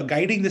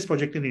guiding this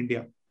project in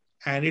India.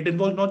 And it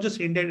involves not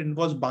just India, it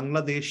involves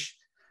Bangladesh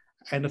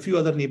and a few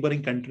other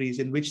neighboring countries,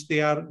 in which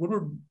they are going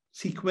to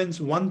sequence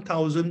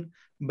 1,000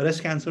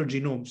 breast cancer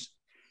genomes.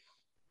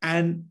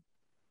 And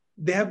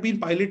they have been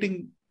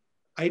piloting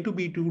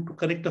I2B2 to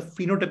connect the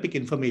phenotypic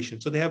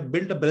information. So they have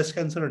built a breast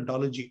cancer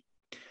ontology.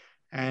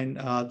 And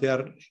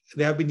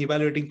they have been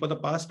evaluating for the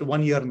past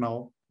 1 year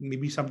now.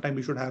 Maybe sometime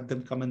we should have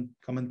them come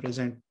and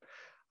present.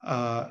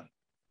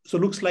 So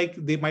looks like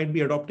they might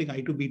be adopting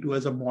I2B2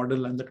 as a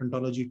model and the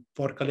ontology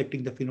for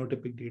collecting the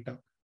phenotypic data.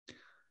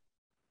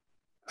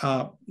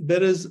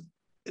 There is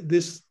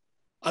this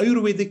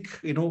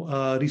Ayurvedic,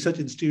 research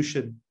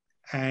institution,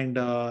 and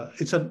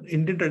it's an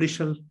Indian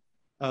traditional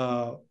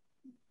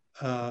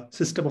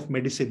system of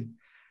medicine,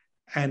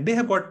 and they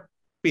have got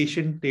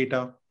patient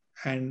data,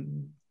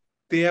 and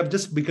they have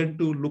just begun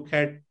to look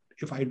at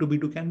if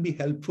I2B2 can be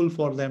helpful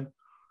for them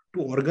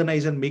to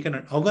organize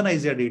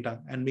their data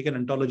and make an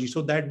ontology,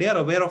 so that they are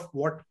aware of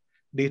what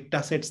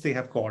data sets they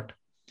have got.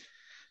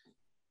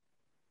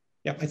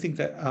 Yeah, I think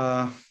that.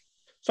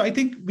 So I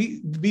think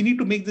we need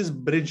to make this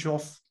bridge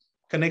of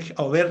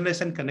awareness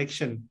and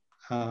connection.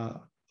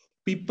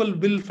 People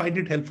will find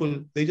it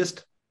helpful.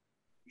 It's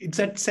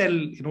that sell.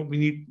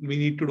 We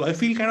need to do. I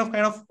feel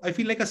I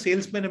feel like a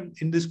salesman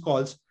in these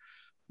calls,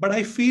 but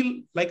I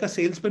feel like a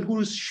salesman who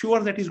is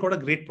sure that he's got a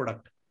great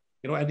product.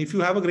 And if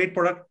you have a great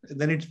product,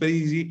 then it's very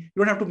easy. You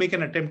don't have to make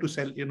an attempt to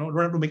sell, you don't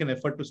have to make an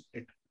effort to sell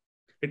it.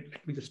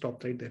 Let me just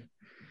stop right there.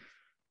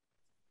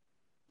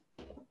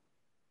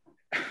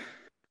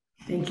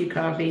 Thank you,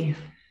 Kavi.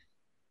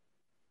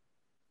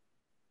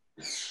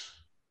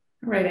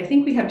 All right, I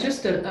think we have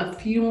just a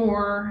few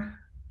more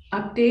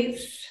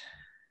updates.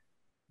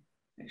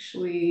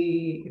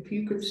 Actually, if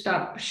you could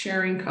stop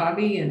sharing,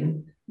 Kavi,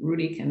 and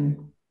Rudy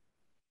can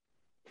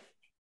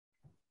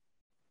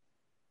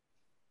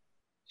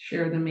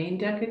share the main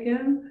deck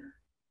again.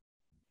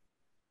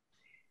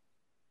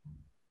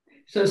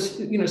 So,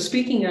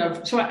 speaking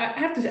of, so I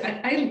have to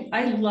say,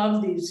 I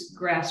love these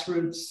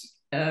grassroots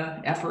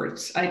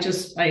efforts. I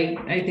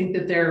think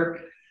that they're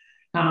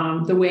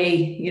the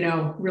way,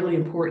 really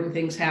important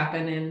things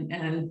happen.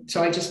 And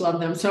so I just love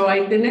them. So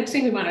the next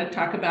thing we want to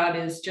talk about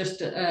is just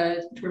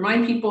to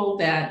remind people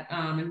that,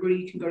 and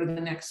Rudy, you can go to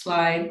the next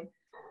slide,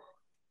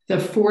 the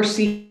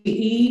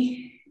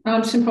 4CE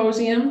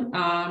symposium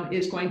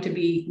is going to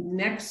be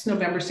next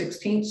November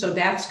 16th. So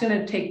that's going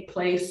to take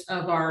place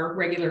of our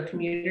regular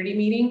community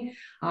meeting.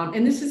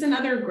 And this is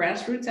another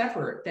grassroots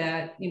effort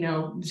that,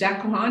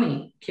 Zach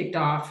Kohani kicked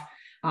off,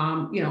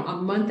 a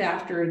month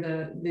after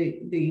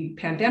the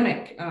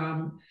pandemic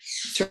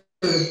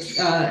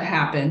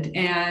happened.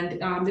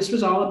 And this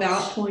was all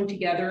about pulling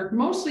together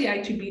mostly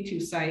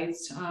I2B2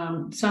 sites,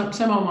 some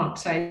OMOP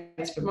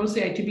sites, but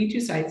mostly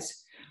I2B2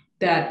 sites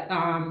that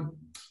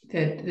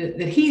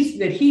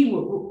he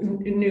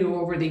knew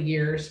over the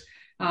years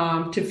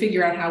to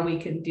figure out how we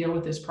could deal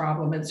with this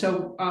problem. And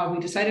so we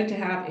decided to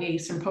have a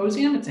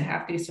symposium. It's a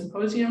half-day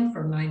symposium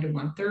from 9 to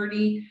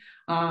 1:30.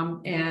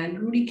 And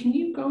Rudy, can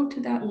you go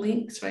to that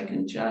link so I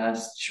can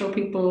just show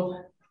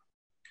people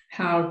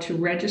how to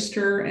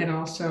register and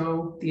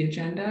also the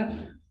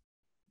agenda?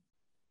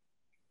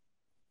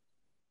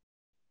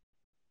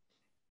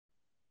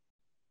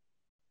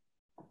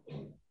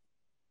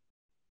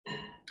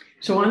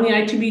 So on the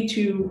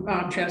I2B2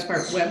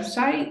 Transmart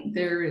website,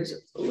 there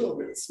is a little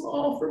bit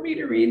small for me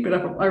to read, but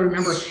I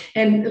remember.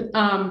 And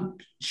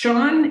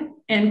Sean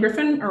and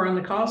Griffin are on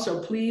the call,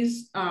 so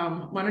please, I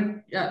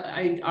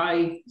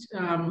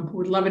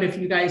would love it if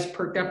you guys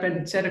perked up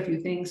and said a few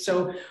things.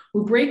 So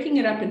we're breaking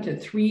it up into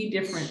 3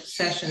 different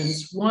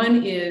sessions.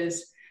 One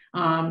is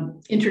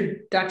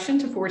introduction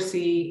to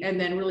 4C, and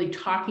then really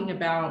talking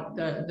about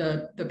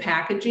the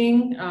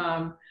packaging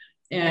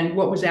and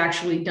what was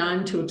actually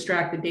done to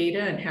extract the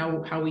data and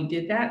how we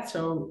did that.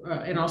 So,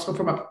 and also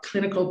from a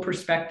clinical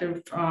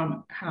perspective,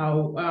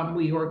 how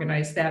we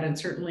organized that, and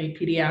certainly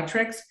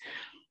pediatrics.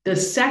 The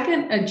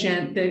second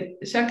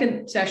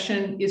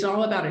session is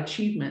all about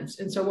achievements.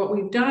 And so what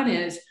we've done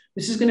is,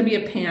 this is going to be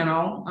a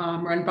panel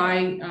run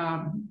by,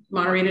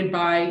 moderated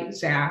by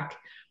Zach.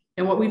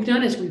 And what we've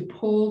done is we've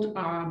pulled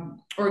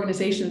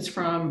organizations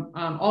from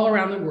all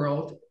around the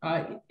world,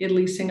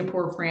 Italy,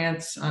 Singapore,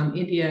 France,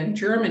 India, and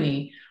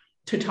Germany,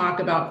 to talk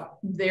about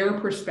their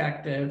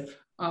perspective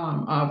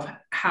of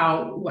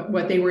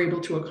what they were able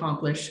to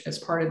accomplish as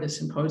part of the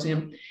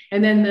symposium.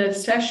 And then the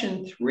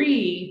session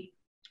 3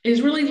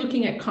 is really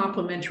looking at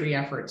complementary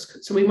efforts.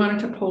 So we wanted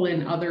to pull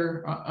in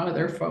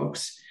other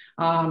folks.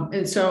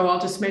 And so I'll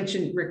just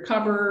mention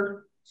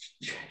Recover,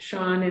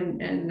 Sean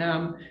and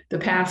the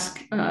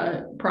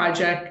PASC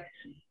project,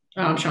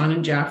 Sean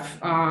and Jeff,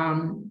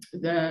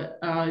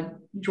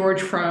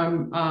 George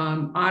from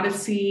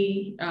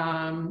Odyssey,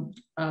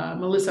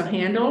 Melissa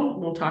Handel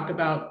will talk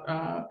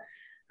about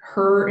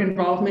her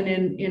involvement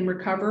in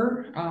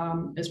Recover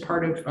as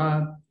part of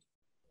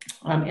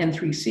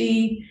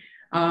N3C.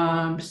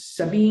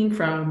 Sabine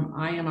from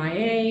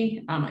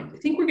IMIA. I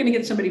think we're going to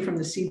get somebody from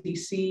the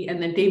CDC,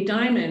 and then Dave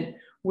Diamond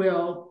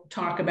will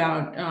talk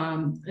about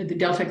the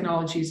Dell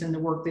Technologies and the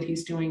work that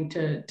he's doing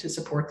to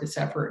support this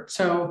effort.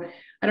 So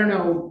I don't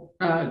know,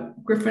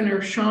 Griffin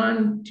or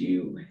Sean, do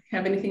you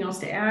have anything else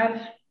to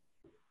add?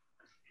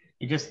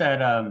 Just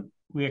that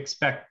we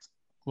expect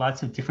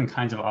lots of different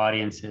kinds of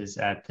audiences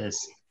at this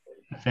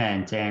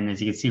event. And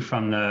as you can see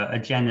from the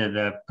agenda,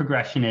 the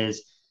progression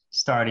is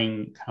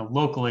starting kind of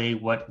locally,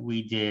 what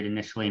we did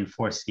initially in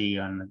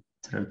 4C on the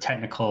sort of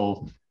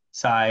technical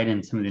side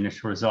and some of the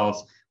initial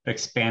results, but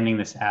expanding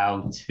this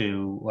out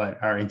to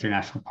what our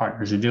international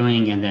partners are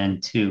doing, and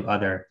then to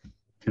other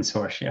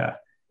consortia.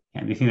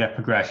 And we think that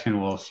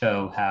progression will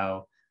show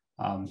how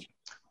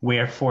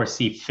where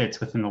 4C fits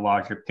within the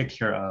larger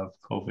picture of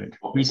COVID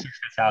research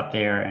that's out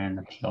there, and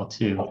appeal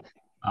to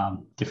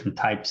different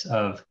types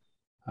of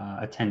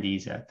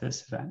attendees at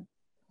this event.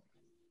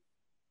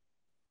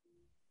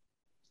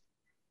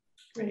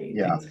 Great.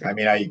 Yeah, I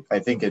mean, I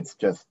think it's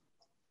just,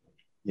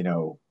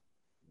 it's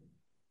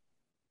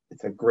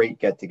a great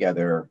get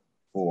together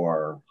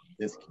for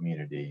this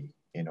community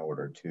in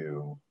order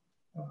to,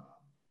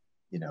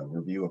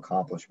 review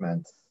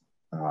accomplishments,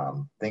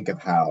 think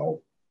of how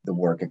the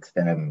work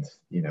extends,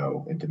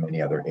 into many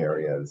other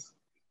areas,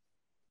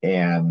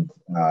 and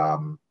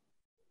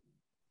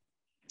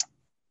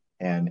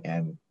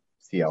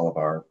see all of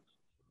our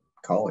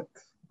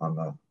colleagues on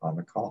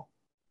the call.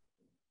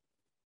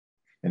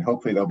 And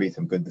hopefully there'll be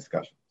some good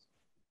discussions.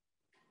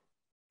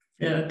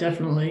 Yeah,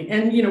 definitely.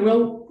 And,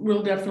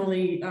 we'll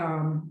definitely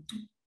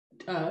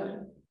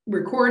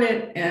record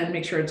it and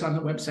make sure it's on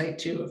the website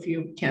too, if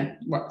you can't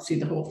see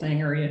the whole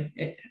thing or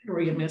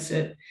you miss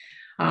it.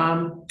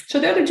 So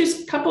the other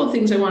just a couple of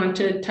things I wanted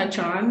to touch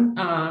on,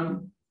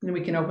 and then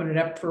we can open it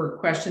up for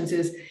questions,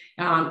 is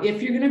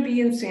if you're going to be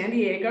in San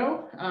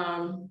Diego,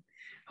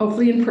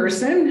 hopefully in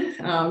person,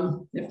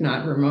 if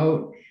not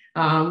remote,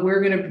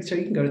 we're going to, so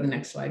you can go to the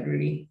next slide,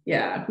 Rudy.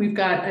 Yeah, we've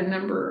got a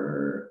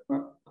number,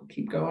 I'll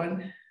keep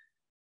going.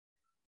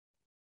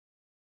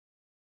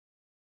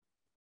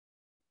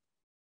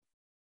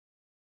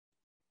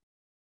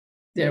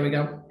 There we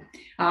go.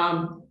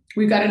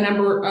 We've got a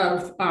number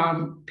of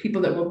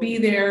people that will be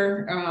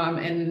there,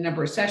 and a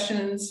number of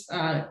sessions.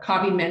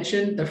 Kavi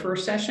mentioned the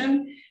first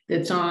session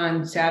that's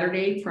on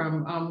Saturday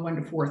from 1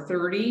 to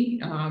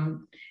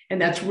 4:30. And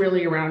that's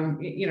really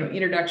around,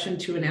 introduction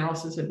to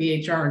analysis of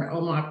EHR and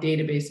OMOP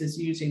databases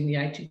using the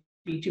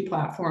I2B2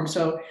 platform.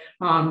 So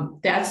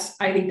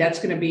I think that's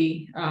going to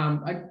be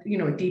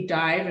a deep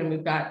dive, and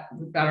we've got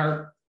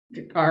our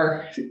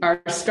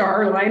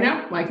star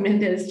lineup: Mike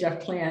Mendez, Jeff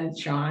Plan,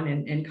 Sean,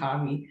 and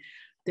Kavi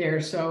there.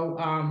 So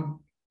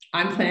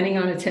I'm planning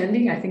on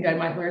attending. I think I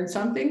might learn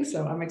something,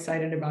 so I'm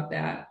excited about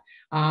that.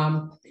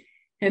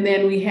 And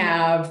then we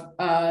have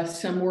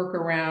some work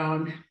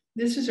around.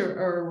 This is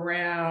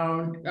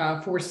around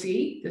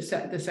 4C.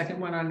 The second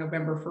one on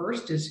November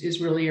 1st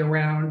is really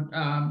around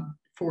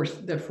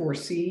the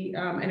 4C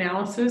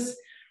analysis.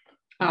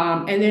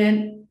 And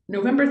then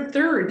November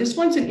 3rd, this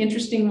one's an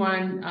interesting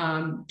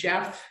one.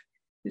 Jeff,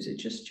 is it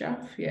just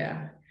Jeff?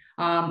 Yeah.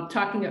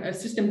 Talking a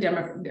system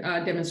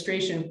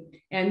demonstration.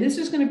 And this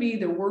is going to be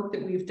the work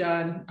that we've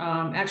done,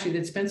 actually,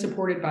 that's been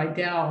supported by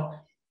Dell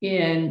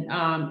in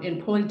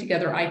pulling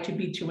together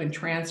I2B2 and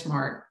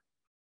Transmart,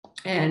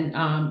 and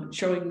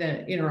showing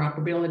the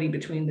interoperability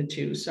between the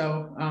two.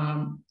 So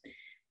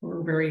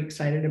we're very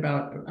excited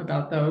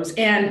about those.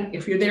 And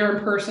if you're there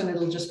in person,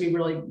 it'll just be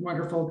really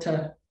wonderful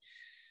to,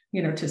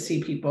 to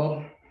see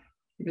people,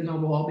 even though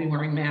we'll all be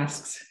wearing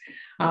masks.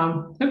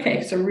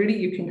 Okay, so Rudy,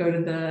 you can go to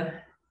the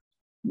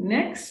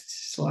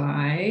next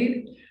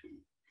slide.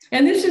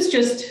 And this is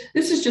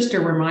just a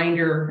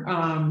reminder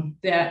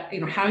that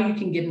how you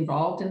can get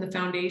involved in the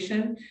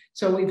foundation.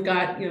 So we've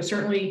got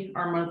certainly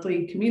our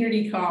monthly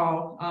community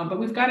call, but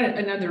we've got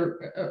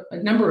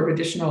a number of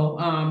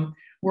additional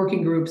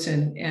working groups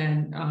and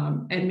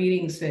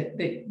meetings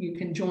that you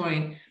can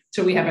join.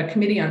 So we have a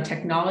committee on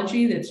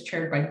technology that's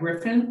chaired by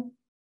Griffin,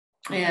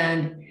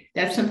 and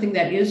that's something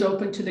that is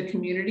open to the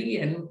community.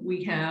 And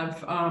we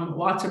have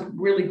lots of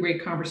really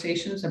great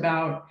conversations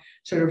about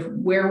sort of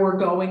where we're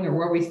going or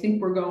where we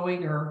think we're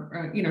going,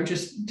 or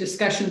just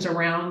discussions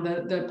around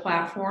the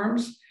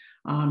platforms.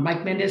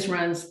 Mike Mendez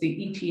runs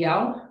the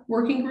ETL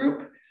working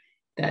group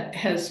that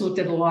has looked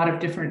at a lot of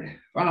different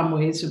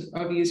ways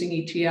of using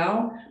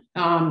ETL.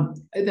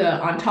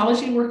 The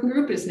ontology working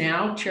group is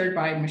now chaired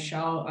by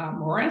Michelle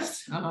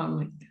Morris.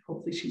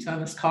 Hopefully she's on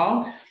this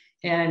call.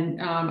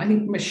 And I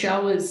think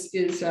Michelle is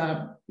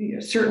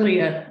certainly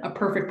a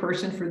perfect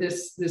person for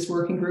this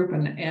working group,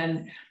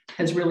 and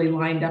has really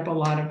lined up a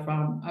lot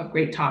of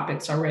great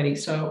topics already.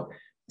 So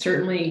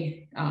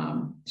certainly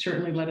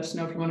let us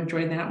know if you want to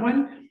join that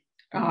one.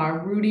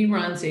 Rudy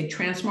runs a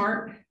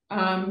Transmart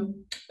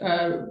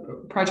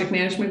project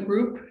management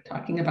group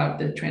talking about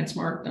the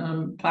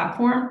Transmart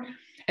platform.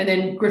 And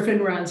then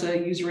Griffin runs a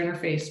user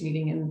interface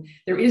meeting, and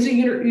there is a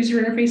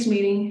user interface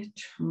meeting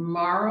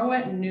tomorrow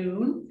at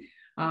noon.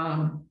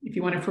 If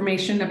you want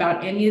information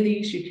about any of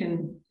these, you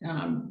can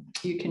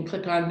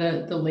click on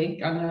the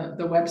link on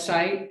the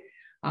website.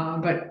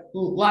 But a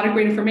lot of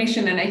great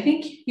information. And I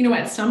think,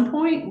 at some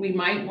point we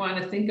might want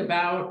to think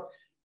about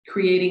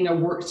creating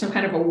some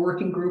kind of a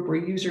working group or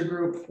user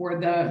group for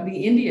the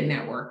India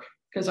network.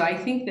 Because I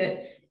think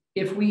that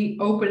if we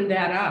open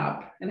that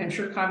up, and I'm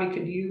sure Kavi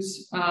could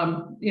use,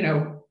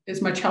 as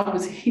much help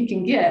as he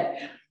can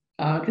get,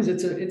 because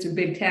it's a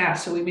big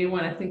task. So we may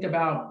want to think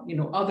about,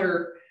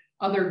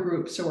 other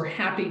groups. So we're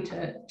happy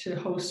to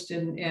host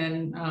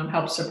and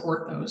help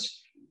support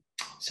those.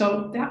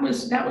 So that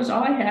was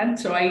all I had.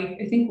 So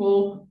I think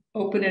we'll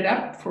open it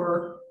up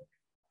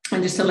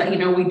and just to let you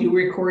know, we do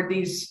record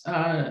these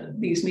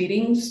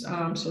meetings.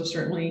 So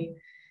certainly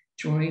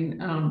join,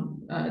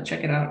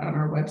 check it out on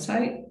our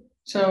website.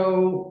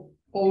 So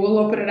we'll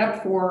open it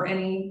up for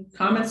any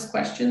comments,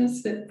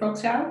 questions that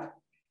folks have.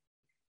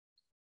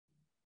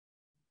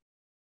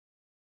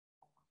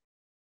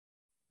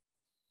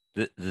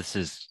 This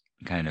is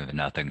kind of a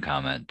nothing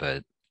comment,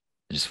 but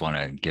I just want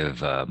to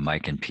give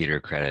Mike and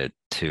Peter credit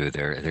too.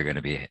 They're going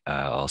to be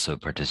also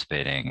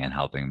participating and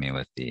helping me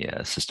with the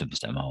systems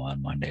demo on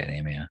Monday at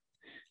AMIA,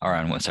 or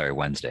on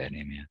Wednesday at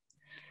AMIA.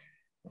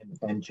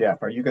 And Jeff,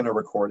 are you going to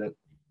record it?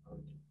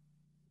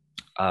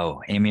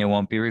 Oh, AMIA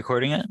won't be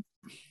recording it?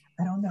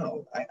 I don't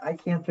know. I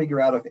can't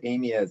figure out if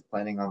AMIA is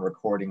planning on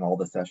recording all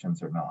the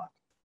sessions or not.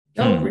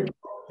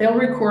 They'll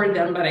record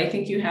them, but I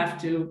think you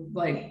have to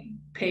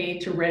pay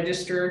to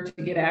register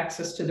to get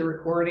access to the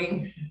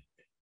recording.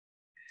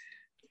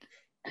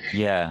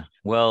 Yeah,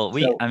 well,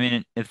 I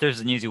mean, if there's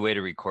an easy way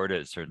to record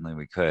it, certainly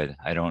we could.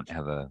 I'm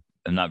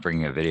not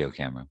bringing a video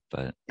camera,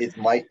 but is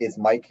Mike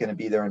going to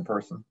be there in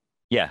person?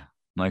 Yeah,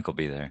 Mike will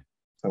be there.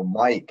 So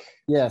Mike,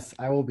 yes,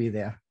 I will be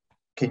there.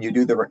 Can you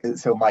do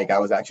so Mike, I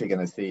was actually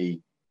going to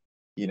see,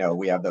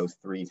 we have those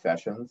 3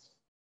 sessions.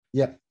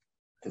 Yep.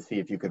 To see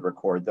if you could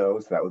record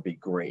those. That would be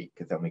great,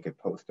 because then we could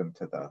post them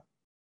to the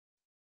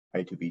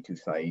I2B2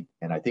 site.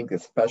 And I think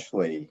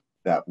especially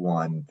that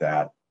one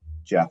that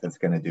Jeff is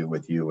going to do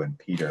with you and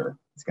Peter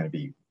is going to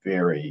be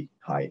very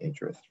high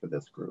interest for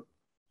this group.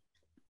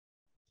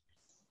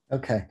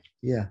 Okay,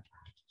 yeah.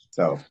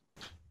 So,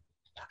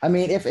 I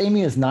mean, if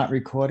Amy is not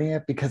recording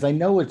it, because I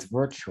know it's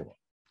virtual.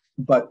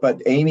 But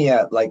Amy,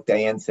 like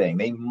Diane's saying,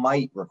 they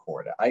might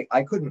record it.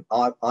 I couldn't,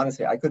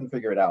 honestly, I couldn't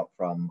figure it out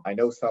I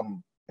know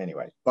some,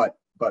 anyway, but.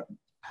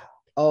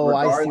 Oh,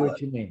 I see what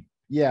you mean.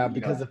 Yeah,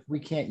 because if we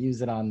can't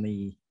use it on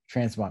the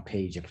Transmart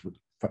page,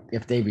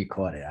 if they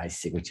record it, I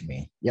see what you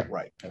mean. Yep.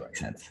 Right. That makes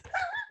sense.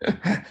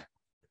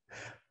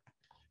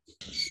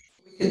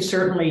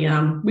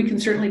 We can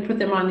certainly put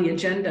them on the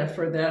agenda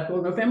for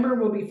November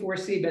will be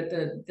 4C, but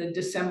the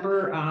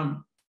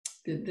December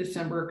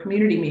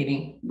community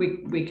meeting,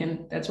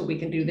 that's what we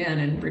can do then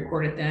and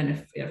record it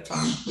then if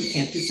we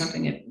can't do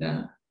something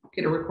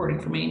get a recording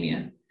from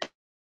Amy.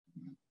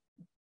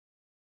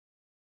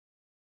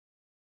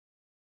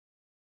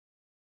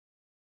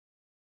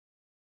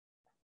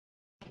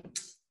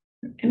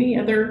 Any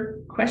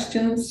other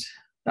questions,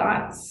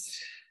 thoughts?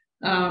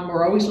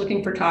 We're always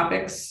looking for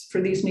topics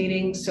for these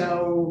meetings,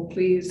 so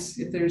please,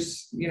 if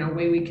there's a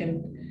way we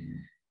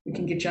can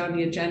get you on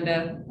the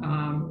agenda,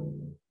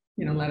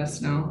 let us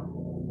know.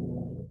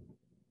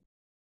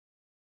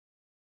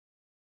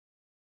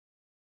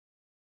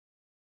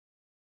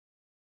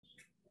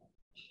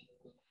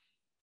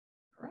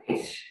 All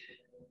right.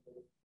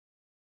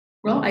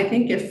 Well, I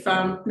think if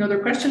no other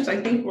questions,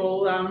 I think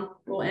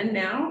we'll end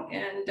now,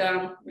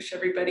 and wish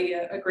everybody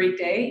a great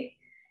day,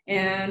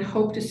 and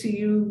hope to see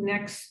you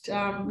next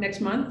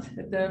month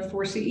at the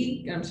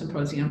 4CE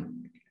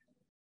symposium.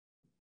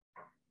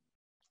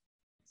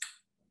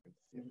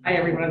 Bye,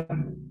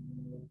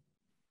 everyone.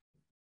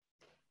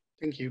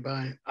 Thank you.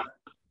 Bye.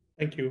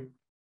 Thank you.